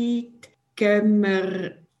Ausbildungszeit, gehen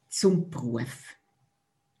wir zum Beruf.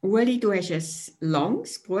 Ueli, du hast ein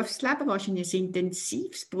langes Berufsleben, wahrscheinlich ein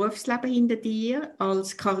intensives Berufsleben hinter dir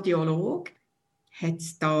als Kardiologe. Hat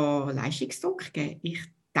es da Leistungsdruck gegeben? Ich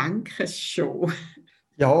denke es schon.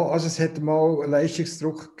 Ja, also es hat mal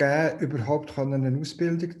Leistungsdruck gegeben, überhaupt eine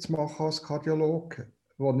Ausbildung zu machen als Kardiologe.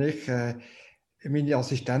 Als ich meine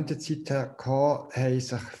Assistentenzeit hatte, haben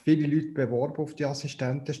sich viele Leute beworben auf die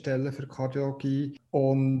Assistentenstelle für Kardiologie.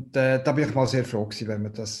 Und da bin ich mal sehr froh gewesen, wenn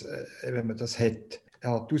man das hat. Ich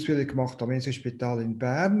habe die Ausbildung gemacht am Inselspital in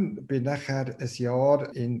Bern, bin nachher ein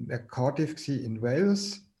Jahr in Cardiff in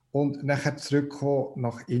Wales und nachher zurückgekommen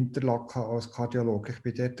nach Interlaken als Kardiologe. Ich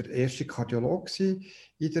war dort der erste Kardiologe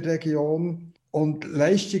in der Region. Und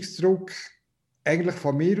Leistungsdruck eigentlich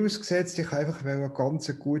von mir aus gesetzt, ich wollte einfach eine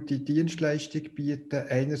ganz gute Dienstleistung bieten,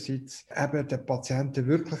 einerseits eben den Patienten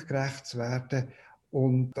wirklich gerecht zu werden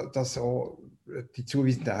und dass auch die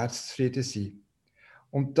zuweisenden Ärzte zufrieden sind.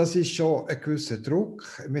 Und das ist schon ein gewisser Druck.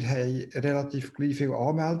 Wir haben relativ gleich viele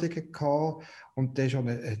Anmeldungen gehabt und dann ist schon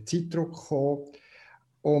ein Zeitdruck gekommen.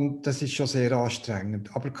 Und das ist schon sehr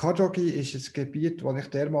anstrengend. Aber Cardiologie ist ein Gebiet, das ich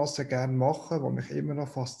dermaßen gerne mache, das mich immer noch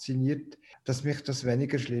fasziniert, dass mich das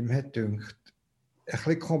weniger schlimm hat gedacht. Ein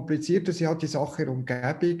bisschen komplizierter sind halt die Sachen in der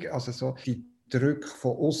Umgebung, also so die Druck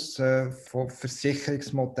von außen, von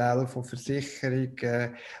Versicherungsmodellen, von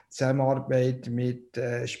Versicherungen, Zusammenarbeit mit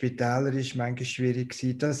Spitälern ist manchmal schwierig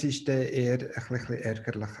gewesen. Das ist dann eher ein bisschen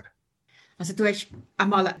ärgerlicher. Also du hast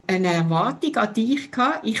einmal eine Erwartung an dich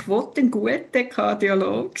gehabt, ich wollte ein guter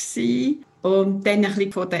Kardiologe sein und dann ein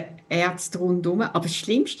bisschen von den Ärzten rundherum. Aber das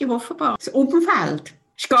Schlimmste offenbar, das Umfeld.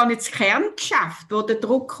 Es ist gar nicht das Kerngeschäft, das den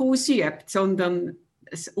Druck ausübt, sondern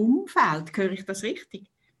das Umfeld. Höre ich das richtig?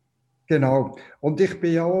 Genau. Und ich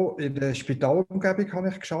bin ja in der Spitalumgebung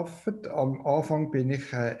gearbeitet. Am Anfang bin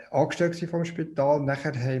ich angestellt vom Spital.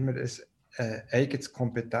 Nachher haben wir ein eigenes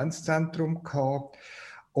Kompetenzzentrum gehabt.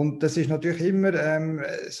 Und das ist natürlich immer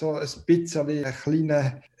so ein bisschen ein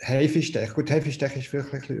kleiner Haifischstech. Gut, Haifischstech ist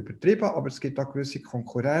vielleicht ein bisschen übertrieben, aber es gibt auch gewisse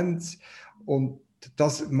Konkurrenz. Und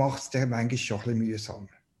das macht es dann manchmal schon ein bisschen mühsam.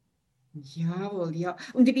 Jawohl, ja.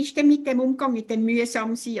 Und wie bist du denn mit dem Umgang, mit dem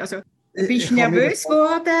mühsam sein? Also, bist du nervös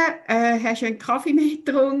geworden? Hast du einen Kaffee mehr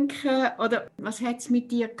getrunken? Oder was hat es mit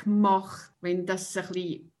dir gemacht, wenn das ein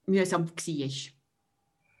bisschen mühsam war?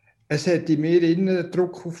 Es hat in mir inneren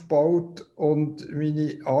Druck aufgebaut und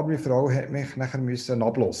meine arme Frau hat mich nachher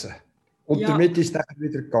ablosen. Und ja. Damit ist es nachher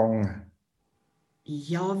wieder gegangen.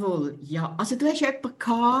 Jawohl, ja. Also du hast jemanden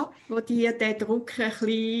gehabt, der dir den Druck ein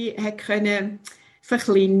bisschen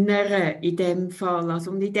verkleinern in dem Fall.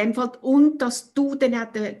 Also in dem Fall. Und dass du dann auch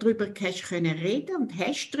darüber hast können reden und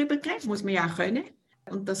hast darüber geredet, muss man ja auch können.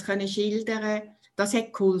 Und das können schildern, das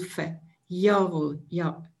hat geholfen. Jawohl,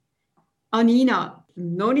 ja. Anina,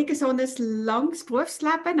 noch nicht so ein langes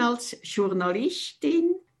Berufsleben als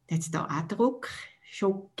Journalistin. Hat es da auch Druck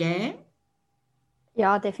schon gegeben?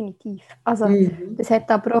 Ja, definitiv. Also, das hat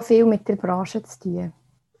aber auch viel mit der Branche zu tun.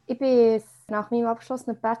 Ich bin nach meinem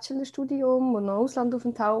abgeschlossenen Bachelorstudium und noch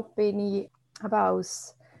Auslandaufenthalt bin ich eben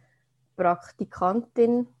als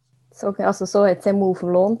Praktikantin, also so hat es einmal auf dem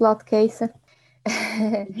Lohnblatt geheißen,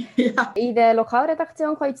 ja. In der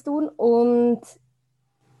Lokalredaktion zu tun. Und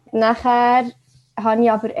nachher habe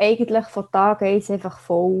ich aber eigentlich von Tag 1 einfach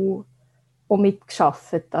voll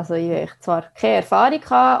mitgearbeitet. Also ich hatte zwar keine Erfahrung,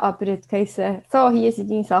 aber es geheißen, so, hier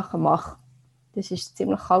sind deine Sachen, mach. Das war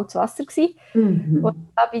ziemlich kaltes Wasser. Und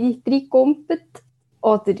da bin ich reingekumpelt.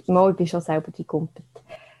 Oder mal, ich bin schon selber reingekumpelt.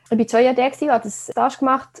 Ich war 2 Jahre da, habe das Stage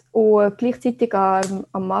gemacht und gleichzeitig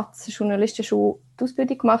am Matz Journalistenschule die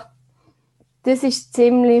Ausbildung gemacht. Das war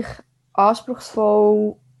ziemlich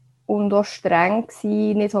anspruchsvoll und auch streng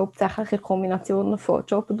gewesen, nicht hauptsächlich in Kombination von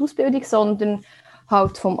Job und Ausbildung, sondern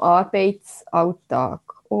halt vom Arbeitsalltag.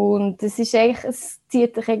 Und es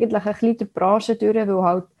zieht sich eigentlich ein bisschen die Branche durch, weil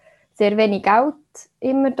halt sehr wenig Geld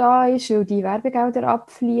immer da ist, weil die Werbegelder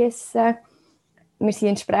abfließen. Wir waren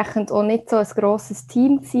entsprechend auch nicht so ein grosses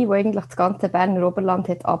Team gewesen, das eigentlich das ganze Berner Oberland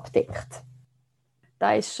hat abdeckt.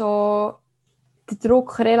 Da ist schon der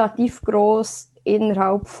Druck relativ gross,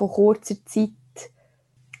 innerhalb von kurzer Zeit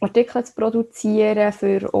Artikel zu produzieren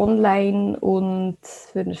für online und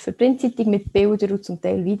für Printzeitung mit Bildern und zum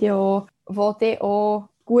Teil Video, die dann auch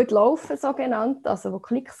gut laufen, so genannt, also die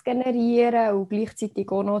Klicks generieren und gleichzeitig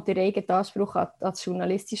auch noch den eigenen Anspruch an das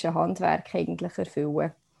journalistische Handwerk eigentlich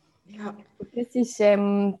erfüllen. Ja. Das ist,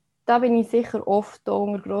 da bin ich sicher oft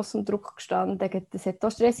unter grossem Druck gestanden. Es hat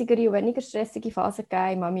auch stressigere und weniger stressige Phasen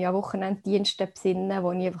gegeben. Ich habe mich an Wochenenddienste besinnen,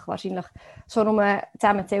 wo ich einfach wahrscheinlich schon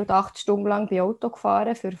zusammenzählt 8 Stunden lang bei Auto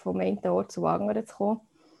gefahren, um vom einen Ort zum anderen zu kommen.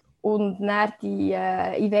 Und dann die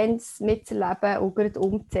Events mitzuerleben und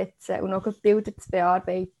umzusetzen und noch Bilder zu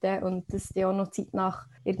bearbeiten und das dann auch noch zeitnah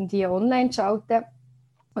irgendwie online zu schalten.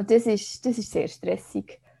 Und das ist sehr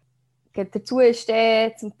stressig. Dazu ist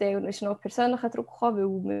zum Teil noch persönlicher Druck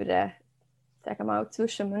gekommen, weil wir sagen wir mal,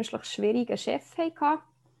 zwischenmenschlich schwierigen Chef hatten,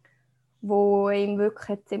 der ihm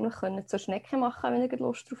wirklich ziemlich zur Schnecke machen konnte, wenn er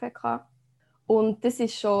Lust drauf hatte. Und das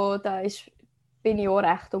ist schon, bin ich auch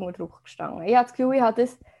recht unter Druck gestanden. Ich habe das Gefühl, ich habe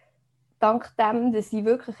das dank dem, dass ich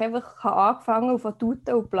wirklich einfach angefangen habe, von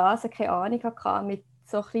Tuten und Blasen keine Ahnung hatte, mit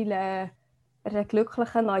so einer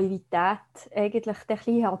glücklichen Naivität eigentlich ein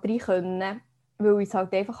bisschen rein können, weil ich es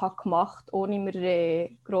halt einfach gemacht habe, ohne mir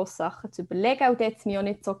grosse Sachen zu überlegen. Und das hat es mich auch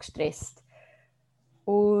nicht so gestresst.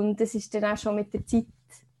 Und das ist dann auch schon mit der Zeit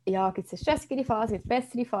ja, gibt es eine stressigere Phase, gibt es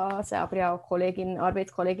bessere Phasen, aber ja auch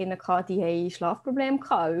Arbeitskolleginnen gehabt, die haben Schlafprobleme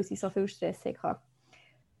gehabt, weil sie so viel Stress hatten.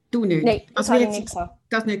 Du nicht? Nein, das Also habe ich nicht gehabt.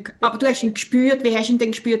 Das nicht. Aber du hast ihn gespürt, wie hast du ihn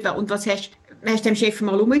denn gespürt und was hast du dem Chef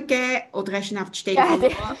mal umgegeben oder hast du ihn auf die Stelle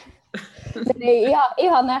verloren? Nein, ich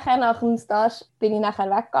habe nachher nach dem Stage bin ich nachher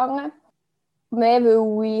weggegangen. Mehr,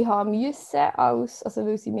 weil ich haben musste, also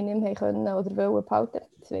weil sie mich nicht mehr können oder wollen behalten.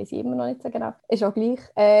 Das weiss ich immer noch nicht so genau. Ist auch gleich.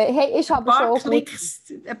 Hey, ich habe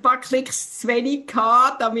ein paar Klicks zu wenig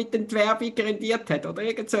gehabt, damit die Werbung rendiert hat, oder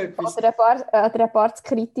irgend so etwas. Oder ein paar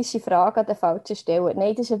kritische Fragen an den falschen Stellen.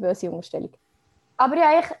 Nein, das ist eine böse Unterstellung. Aber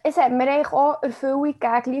ja, es hat mir eigentlich auch Erfüllung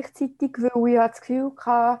gegeben, gleichzeitig, weil ich das Gefühl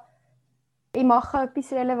hatte, ich mache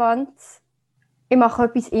etwas Relevantes. Ich mache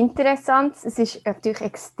etwas Interessantes. Es ist natürlich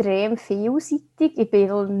extrem vielseitig. Ich bin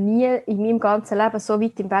noch nie in meinem ganzen Leben so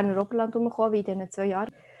weit im Berner Oberland herumgekommen wie in diesen 2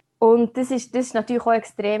 Jahren. Und das ist natürlich auch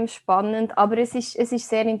extrem spannend, aber es ist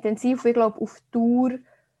sehr intensiv. Ich glaube, auf Dauer,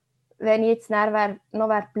 wenn ich jetzt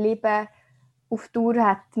noch geblieben, auf Dauer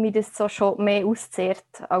hat mir das so schon mehr ausgezehrt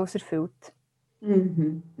als erfüllt.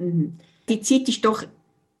 Mhm, mhm. Die Zeit war doch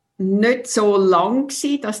nicht so lang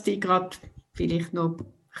gewesen, dass die gerade vielleicht noch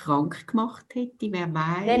krank gemacht hätte, wer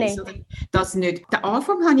weiß. Nein. Oder das nicht. Am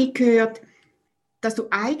Anfang habe ich gehört, dass du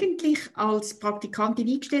eigentlich als Praktikantin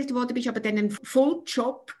eingestellt worden bist, aber dann einen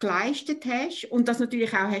Volljob geleistet hast und das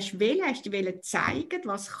natürlich auch hast du wollen zeigen,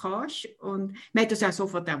 was du kannst und man hat das auch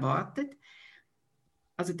sofort erwartet.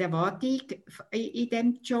 Also die Erwartung in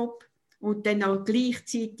diesem Job und dann auch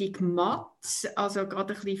gleichzeitig Mathe, also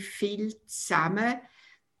gerade ein bisschen viel zusammen.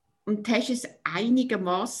 Und hast es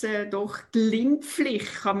einigermaßen doch glimpflich,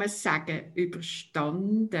 kann man sagen,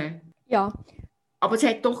 überstanden. Ja. Aber es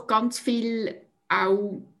hat doch ganz viel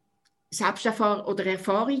auch Selbsterfahrung oder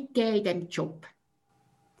Erfahrung gegeben in diesem Job.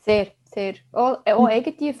 Sehr, sehr. Auch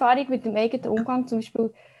eigene Erfahrung mit dem eigenen Umgang. Zum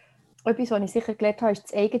Beispiel etwas, was ich sicher gelernt habe, ist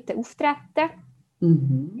das eigene Auftreten.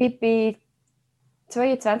 Mhm. Ich war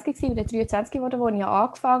 22 oder 23 geworden, als ich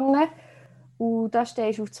angefangen habe. Und da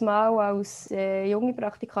stehst du auf einmal als junge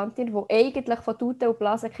Praktikantin, die eigentlich von Tuten und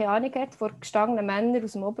Blasen keine Ahnung hat, vor gestandenen Männern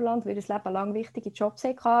aus dem Oberland, die das Leben lang wichtige Jobs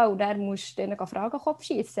hatten. Und dann musst du denen Fragenkopf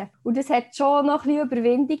schiessen. Und das hat schon noch ein bisschen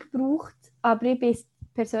Überwindung gebraucht. Aber ich bin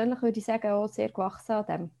persönlich, würde ich sagen, auch sehr gewachsen an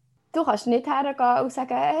dem. Du kannst nicht hergehen und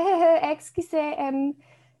sagen, excuse,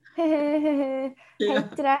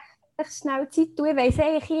 habt ihr recht schnell Zeit tun. Ich weiss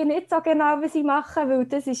eigentlich hier nicht so genau, was ich mache, weil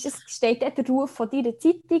es steht der Ruf von deiner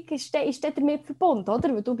Zeitung ist damit verbunden,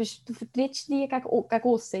 oder? Weil du vertrittst die gegen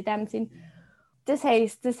aussen in dem Sinn. Das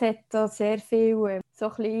heisst, das hat da sehr viel so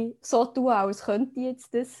ein bisschen so tun, als könnte ich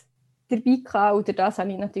jetzt das dabei haben. Und das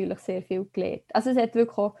habe ich natürlich sehr viel gelernt. Also es hat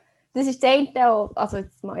wirklich auch, das ist das eine, also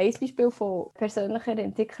jetzt mal ein Beispiel von persönlicher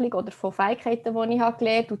Entwicklung oder von Fähigkeiten, die ich habe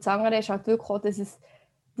gelernt habe. Und das andere ist halt wirklich auch, dass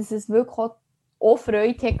es wirklich auch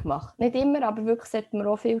Freude hat gemacht. Nicht immer, aber wirklich, es hat mir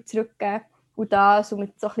auch viel zurückgegeben. Und da so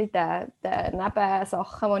mit so ein bisschen den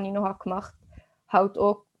Nebensachen, die ich noch gemacht habe, halt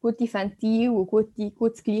auch gute Ventile und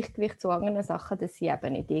gutes Gleichgewicht zu anderen Sachen, dass sie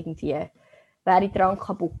eben nicht irgendwie wäre dran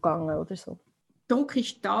kaputt gegangen oder so. Der Druck war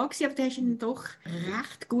da, aber du hast ihn doch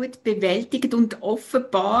recht gut bewältigt und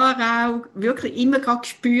offenbar auch wirklich immer gerade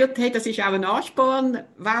gespürt, hey, das ist auch ein Ansporn,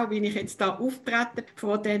 wow, wie ich jetzt da auftrete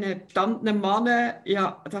vor diesen gestandenen Männern,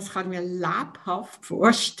 ja, das kann ich mir lebhaft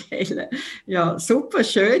vorstellen. Ja, super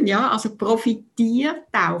schön, ja, also profitiert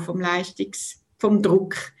auch vom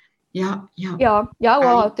Druck. Ja, und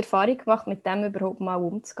auch die Erfahrung gemacht, mit dem überhaupt mal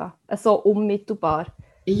umzugehen, so unmittelbar.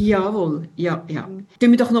 Jawohl, ja.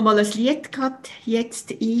 Tun wir doch noch mal ein Lied gerade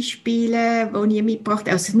jetzt einspielen, das ihr mitgebracht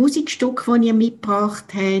habt, also ein Musikstück, das ihr mitgebracht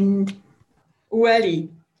habt. Ueli,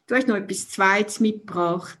 du hast noch etwas Zweites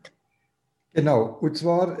mitgebracht. Genau, und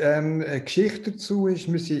zwar eine Geschichte dazu ist,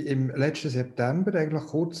 wir sind im letzten September, eigentlich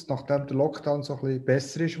kurz nachdem der Lockdown so ein bisschen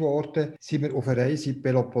besser ist geworden, sind wir auf eine Reise in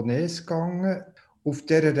Peloponnes gegangen. Auf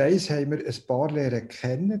dieser Reise haben wir ein paar lernen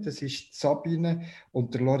kennen. Das ist Sabine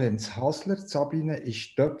und der Lorenz Hasler. Sabine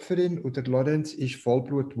ist Töpferin und der Lorenz ist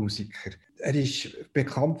Vollblutmusiker. Er ist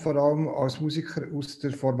bekannt vor allem als Musiker aus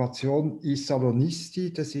der Formation I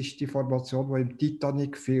Salonisti. Das ist die Formation, die im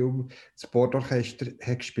Titanic-Film das Bordorchester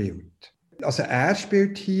hat gespielt. Also er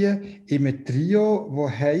spielt hier in einem Trio,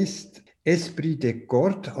 das heisst Esprit de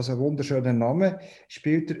Corde, also ein wunderschöner Name,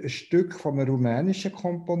 spielt er ein Stück von einem rumänischen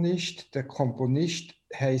Komponist. Der Komponist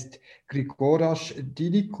heisst Grigoras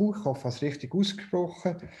Dinicu, ich hoffe, ich habe es richtig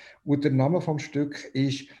ausgesprochen. Und der Name vom Stück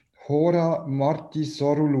ist Hora Marti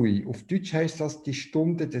Sorului. Auf Deutsch heisst das die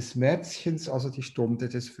Stunde des Märzchens, also die Stunde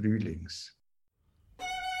des Frühlings.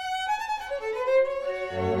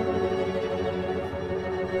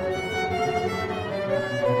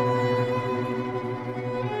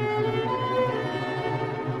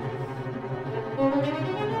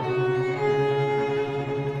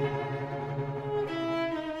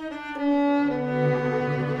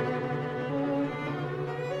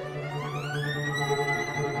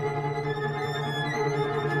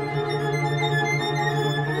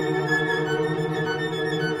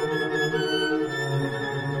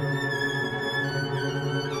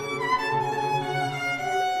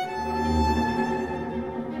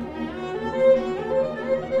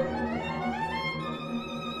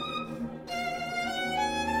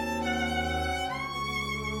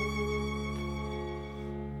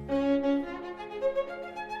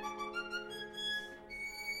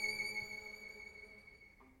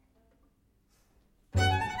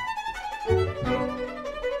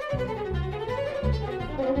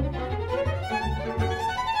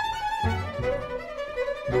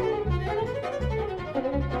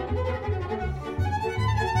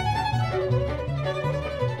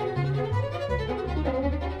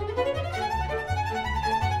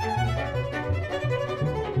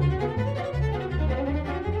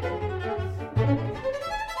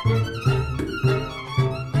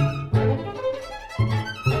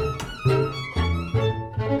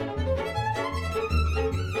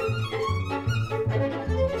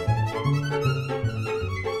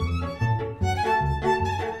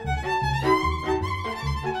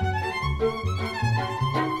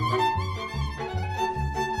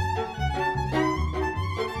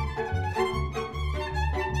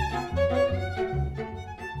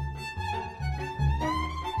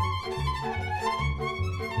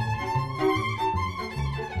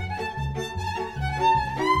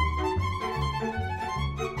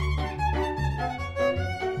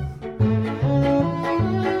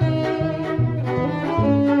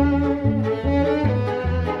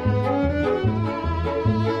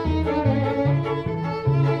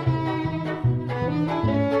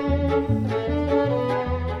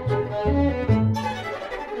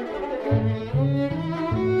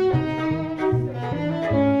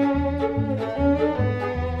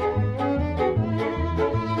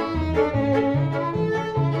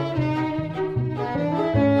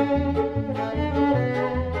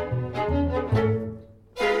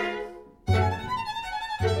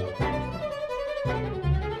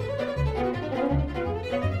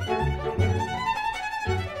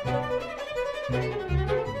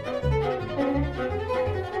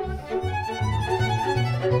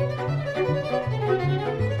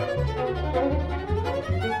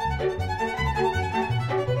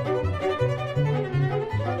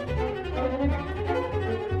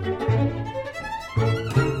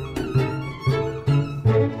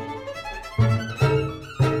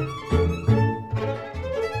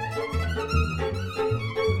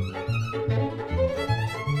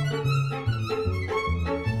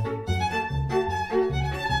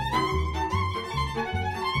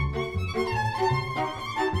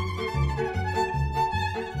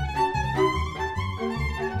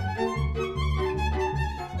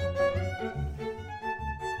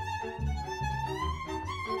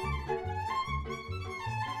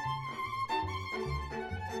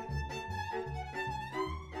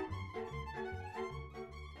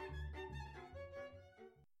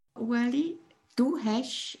 Ueli, du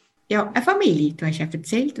hast ja eine Familie. Du hast ja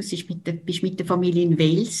erzählt, du bist mit der Familie in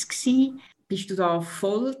Wales gewesen. Bist du da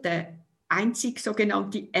voll der einzige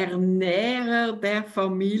sogenannte Ernährer der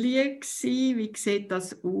Familie gewesen? Wie sieht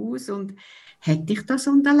das aus? Und hat dich das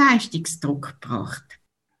unter Leistungsdruck gebracht?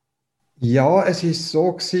 Ja, es war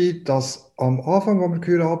so gewesen, dass am Anfang, als wir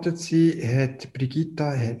geheiratet sind, hat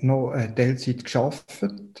Brigitta noch Teilzeit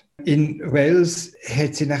gearbeitet. In Wales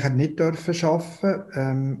hat sie nachher nicht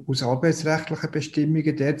arbeiten, aus arbeitsrechtlichen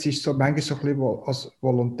Bestimmungen. Dort ist so manchmal so ein bisschen als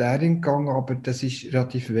Volontärin gegangen, aber das war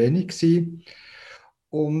relativ wenig gewesen.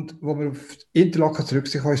 Und als wir auf Interlaken zurück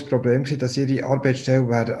sind, war das Problem, dass ihre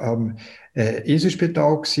Arbeitsstelle am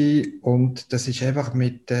Inselspital war und das ist einfach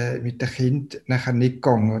mit den Kindern nachher nicht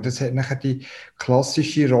gegangen. Und es hat nachher die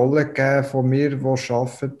klassische Rolle gegeben von mir, die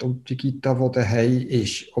arbeitet, und die Brigitta, die daheim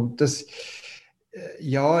ist. Und das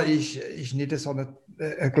ist nicht so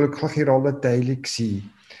eine glückliche Rollenteilung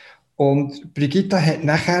gewesen. Und Brigitta hat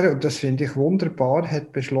nachher, und das finde ich wunderbar,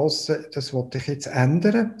 hat beschlossen, das wollte ich jetzt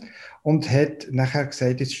ändern und hat nachher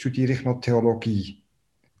gesagt, jetzt studiere ich noch Theologie.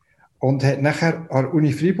 Und hat nachher an der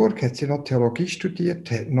Uni Freiburg hat sie noch Theologie studiert,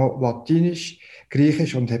 hat noch Latinisch,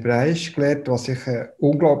 Griechisch und Hebräisch gelernt, was ich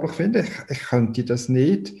unglaublich finde. Ich könnte das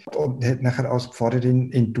nicht. Und hat nachher als Pfarrerin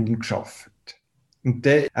in Thun gearbeitet. Und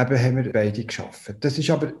dann haben wir beide gearbeitet. Das ist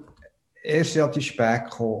aber erst relativ spät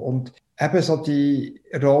gekommen. Und eben so die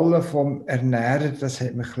Rolle vom Ernährer, das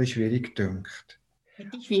hat mir ein bisschen schwierig gedünkt.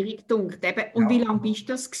 Hat dich schwierig gedünkt. Und wie lange bist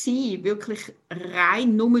du das gewesen? Wirklich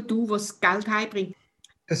rein nur du, was das Geld heimbringt?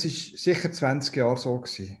 Es war sicher 20 Jahre so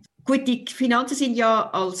gewesen. Gut, die Finanzen sind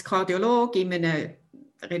ja als Kardiologe in einem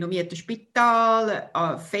renommierten Spital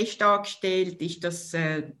fest angestellt.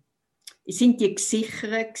 Sind die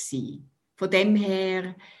gesichert gewesen? Von dem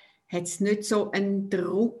her hat es nicht so einen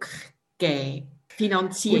Druck gegeben,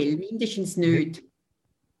 finanziell, mindestens nicht.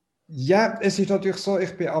 Ja, es ist natürlich so,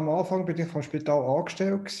 am Anfang bin ich vom Spital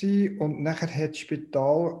angestellt gewesen, und nachher hat das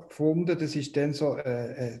Spital gefunden, das war dann so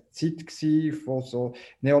eine Zeit von so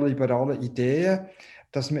neoliberalen Ideen,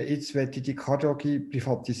 dass man jetzt die Kardiologie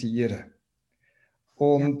privatisieren.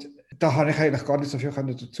 Und da habe ich eigentlich gar nicht so viel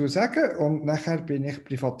dazu sagen, und nachher bin ich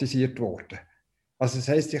privatisiert worden. Also das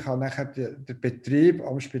heisst, ich habe nachher den Betrieb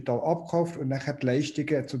am Spital abgekauft und nachher die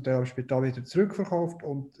Leistungen zum Teil am Spital wieder zurückverkauft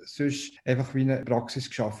und sonst einfach wie eine Praxis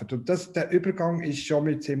geschaffen. Und der Übergang ist schon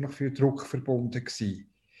mit ziemlich viel Druck verbunden gewesen.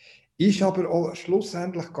 Ist aber auch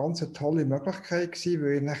schlussendlich ganz eine tolle Möglichkeit gewesen,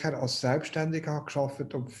 weil ich nachher als Selbstständiger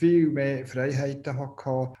gearbeitet und viel mehr Freiheiten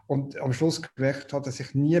hatte und am Schluss gemerkt habe, dass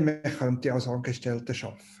ich nie mehr könnte als Angestellter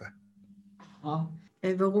arbeiten könnte.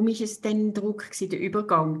 Warum war es denn Druck gewesen, der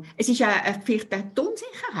Übergang? Es ist vielleicht die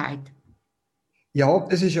Unsicherheit. Ja,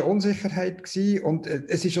 es war eine Unsicherheit gewesen und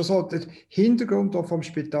es ist auch so, der Hintergrund vom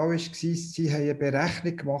Spital war, sie haben eine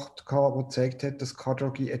Berechnung gemacht, die gezeigt hat, dass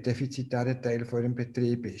Kardiologie ein defizitärer Teil von ihrem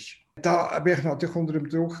Betrieb ist. Da bin ich natürlich unter dem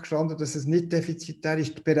Druck gestanden, dass es nicht defizitär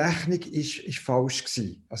ist. Die Berechnung ist falsch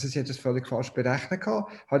gewesen. Also sie hat es völlig falsch berechnet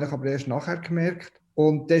gehabt, habe ich aber erst nachher gemerkt.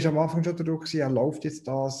 Und da war am Anfang schon der Druck, ja, läuft jetzt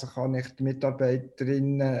das, kann ich die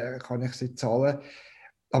Mitarbeiterinnen, kann ich sie zahlen?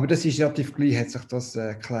 Aber das ist relativ gleich, hat sich das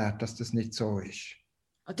geklärt, dass das nicht so ist.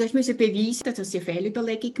 Du musst beweisen, dass sie eine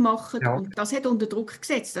Fehlüberlegung machen. Ja. Und das hat unter Druck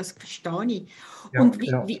gesetzt, das verstehe ich. Ja, und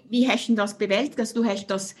wie hast du das bewältigt? Also, du hast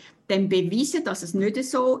das dann bewiesen, dass es nicht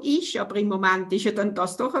so ist, aber im Moment ist ja dann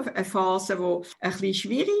das doch eine Phase, die ein bisschen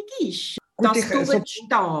schwierig ist, gut, das durchzustehen.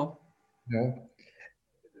 Ja.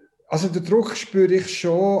 Also den Druck spüre ich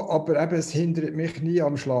schon, aber eben, es hindert mich nie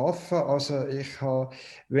am Schlafen. Also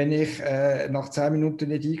wenn ich nach 10 Minuten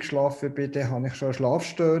nicht eingeschlafen bin, dann habe ich schon eine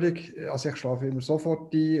Schlafstörung. Also ich schlafe immer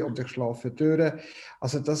sofort ein und ich schlafe durch.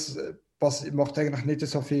 Also das macht eigentlich nicht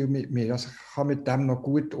so viel mit mir. Also ich kann mit dem noch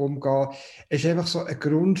gut umgehen. Es ist einfach so eine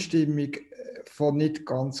Grundstimmung von nicht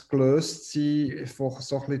ganz gelöst sein, von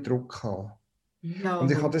so ein bisschen Druck haben. Ja. Und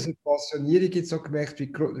ich habe das in der Pensionierung jetzt so gemerkt,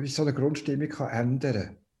 wie so eine Grundstimmung kann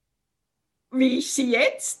ändern. Wie ist sie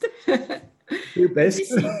jetzt? Viel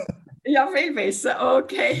besser. Ja, viel besser.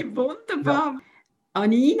 Okay, wunderbar. Ja.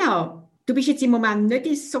 Anina, du bist jetzt im Moment nicht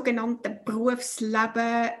im sogenannten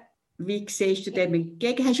Berufsleben. Wie siehst du dem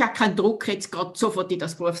entgegen? Hast du auch keinen Druck, jetzt gerade sofort in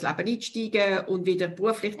das Berufsleben einsteigen und wieder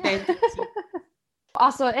beruflich tätig sein?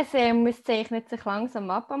 Also es zeichnet sich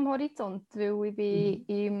langsam ab am Horizont, weil ich bin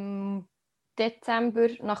im Dezember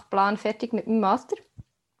nach Plan fertig mit meinem Master.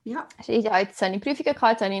 Ja. Ich habe jetzt eine Prüfungen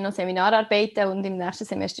gehabt, jetzt habe ich noch Seminararbeiten und im nächsten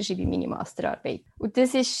Semester schreibe ich meine Masterarbeit. Und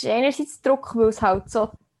das ist einerseits Druck, weil es halt so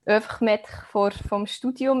einfach mit vom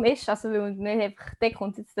Studium ist, also weil man einfach, der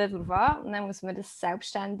kommt jetzt darauf an und dann muss man das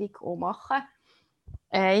selbstständig auch machen,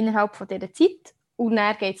 innerhalb von dieser Zeit. Und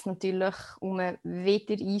dann geht es natürlich um einen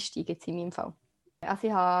Wiedereinstieg jetzt in meinem Fall. Also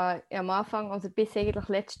ich habe am Anfang, also bis eigentlich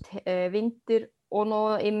letzten Winter, auch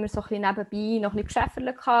noch immer so ein bisschen nebenbei noch ein bisschen Geschäfte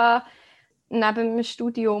gehabt, neben dem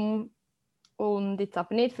Studium und jetzt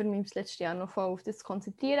aber nicht, für mich das letzte Jahr noch voll auf das zu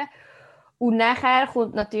konzentrieren. Und nachher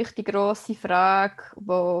kommt natürlich die grosse Frage,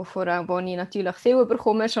 wo ich natürlich viel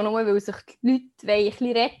bekomme, schon nur, weil sich die Leute ein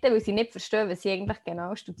bisschen retten, weil sie nicht verstehen, was sie eigentlich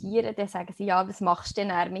genau studieren. Dann sagen sie, ja, was machst du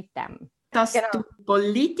denn mit dem? Dass du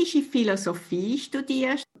politische Philosophie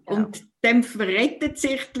studierst und dann verretten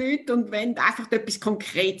sich die Leute und wollen einfach etwas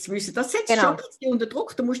Konkretes wissen. Das setzt schon ein bisschen unter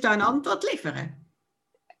Druck, du musst da eine Antwort liefern.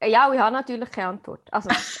 Ja, und ich habe natürlich keine Antwort. Also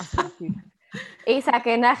natürlich. Ich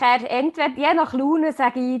sage nachher, entweder je nach Laune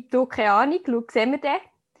sage ich, du, keine Ahnung, schau, sehen wir den.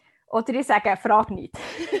 Oder ich sage, frag nicht.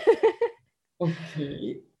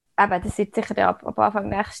 Okay. Eben, das ist sicher ab Anfang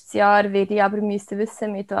nächstes Jahr, werde ich aber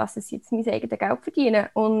wissen, mit was ich jetzt mein eigenes Geld verdiene.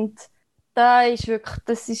 Und das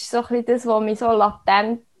ist so ein bisschen das, was mich so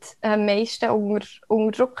latent am meisten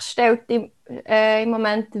unter Druck stellt im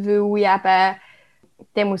Moment, weil ich eben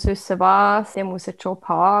der muss wissen, was, der muss einen Job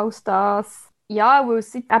haben als das. Ja, weil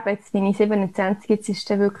jetzt bin ich 27, jetzt ist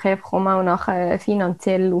der wirklich einfach mal nachher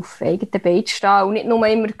finanziell auf eigenen Beinen stehen und nicht nur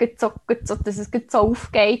immer so, dass es so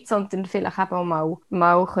aufgeht, sondern vielleicht eben auch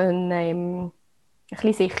mal können, ein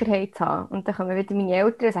bisschen Sicherheit haben. Und dann kommen wieder meine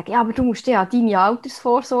Eltern und sagen, ja, aber du musst ja an deine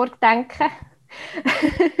Altersvorsorge denken.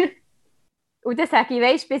 Und dann sage ich,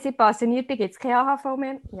 weisst, bis ich pensioniert bin, gibt es keine AHV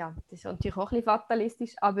mehr. Ja, das ist natürlich auch ein bisschen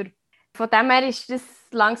fatalistisch, aber von dem her ist das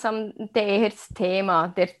langsam eher das Thema,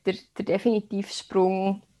 der definitive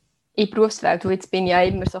Sprung in die Berufswelt. Und jetzt bin ich ja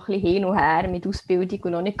immer so ein bisschen hin und her mit Ausbildung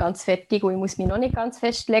und noch nicht ganz fertig und ich muss mich noch nicht ganz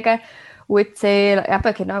festlegen. Und jetzt,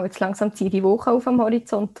 jetzt langsam ziehe ich die Woche auf am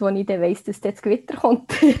Horizont, wo ich dann weiss, dass das Gewitter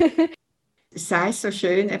kommt. Es sei so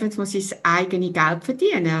schön, jetzt muss ich das eigene Geld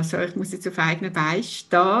verdienen. Also ich muss jetzt auf eigenen Beinen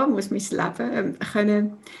stehen, muss mein Leben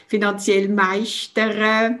können finanziell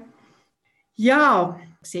meistern. Ja,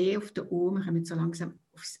 ich sehe auf der Uhr, wir kommen so langsam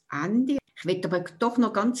aufs Ende. Ich möchte aber doch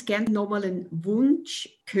noch ganz gerne nochmal einen Wunsch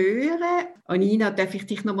hören. Anina, darf ich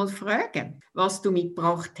dich nochmal fragen, was du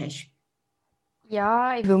mitgebracht hast?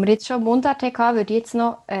 Ja, weil wir jetzt schon Mundart hatten, würde ich jetzt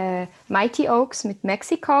noch Mighty Oaks mit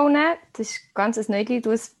Mexiko nehmen. Das ist ganz ein neues.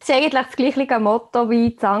 Das ist eigentlich das gleiche Motto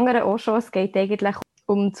wie das andere auch schon. Es geht eigentlich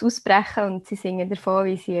um das Ausbrechen und sie singen davon,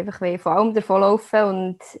 wie sie einfach vor allem davonlaufen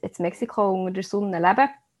und in Mexiko unter der Sonne leben.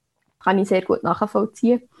 Kann ich sehr gut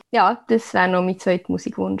nachvollziehen. Ja, das wäre noch mein zweiter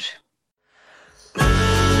Musikwunsch.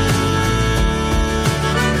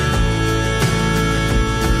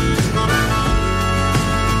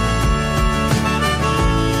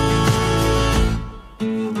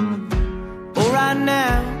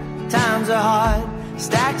 Hard,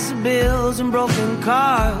 stacks of bills and broken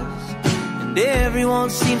cars, and everyone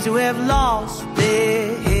seems to have lost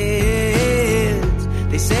their heads.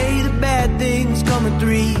 They say the bad things come in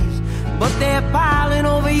threes, but they're piling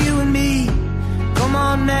over you and me. Come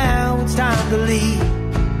on now, it's time to leave.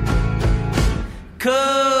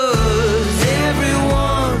 'Cause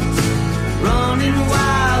everyone's running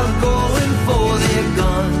wild, going for their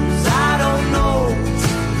guns. I don't know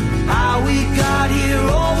how we got here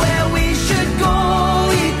or where we should go.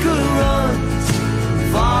 We could run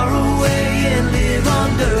far away and live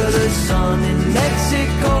under the sun in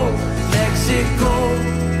Mexico, Mexico.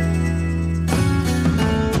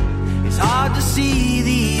 It's hard to see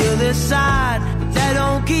the other side, but that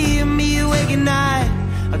don't keep me awake at night.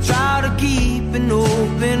 I try to keep an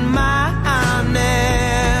open mind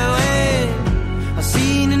now, and I've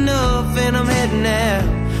seen enough and I'm heading out.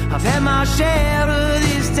 I've had my share of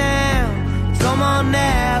this town. Come on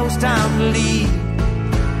now, it's time to leave.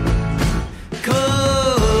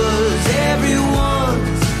 'Cause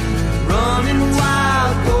everyone's running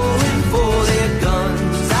wild, going for their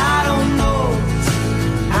guns. I don't know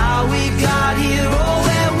how we got here or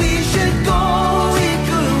where we should go. We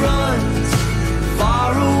could run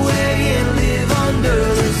far away and live under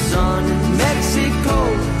the sun. Mexico,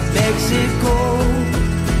 Mexico.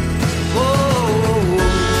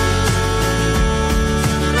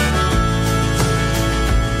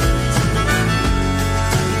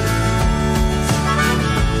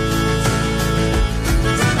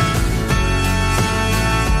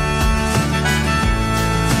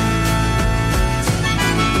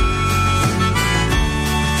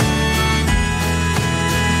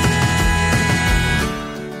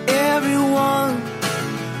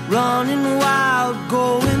 Running wild,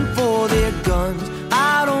 going for their guns.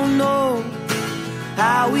 I don't know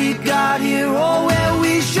how we got here or where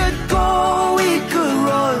we should go. We could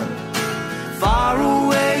run far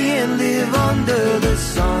away and live under the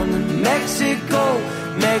sun. Mexico,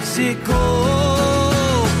 Mexico.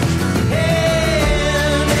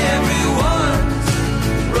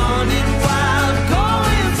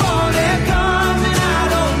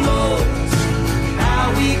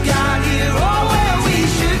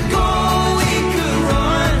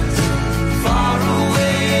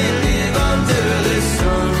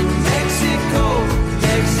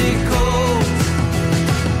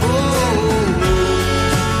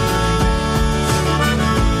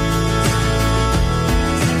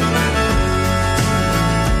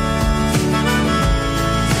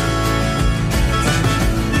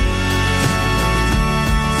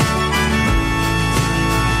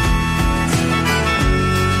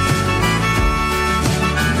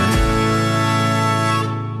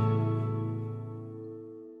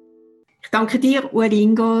 Ich danke dir, Ueli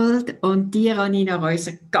Ingold, und dir, Anina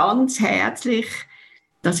Reusser, ganz herzlich,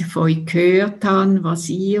 dass ich von euch gehört habe, was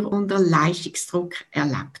ihr unter Leistungsdruck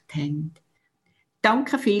erlebt habt.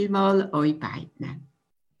 Danke vielmals euch beiden.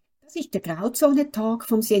 Das war der Grauzone-Tag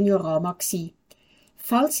vom Seniorama.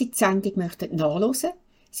 Falls Sie die Sendung nachhören möchten,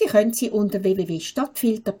 Sie können sie unter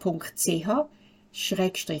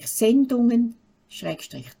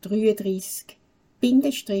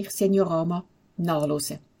www.stadtfilter.ch/Sendungen/33-Seniorama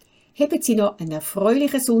nachhören. Haben Sie noch einen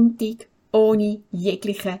erfreulichen Sonntag ohne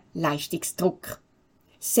jeglichen Leistungsdruck.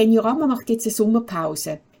 Seniorama macht jetzt eine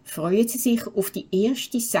Sommerpause. Freuen Sie sich auf die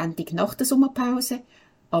erste Sendung nach der Sommerpause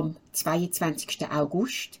am 22.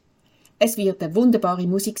 August. Es wird eine wunderbare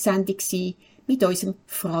Musiksendung sein mit unserem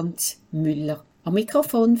Franz Müller. Am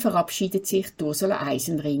Mikrofon verabschiedet sich Ursula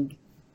Eisenring.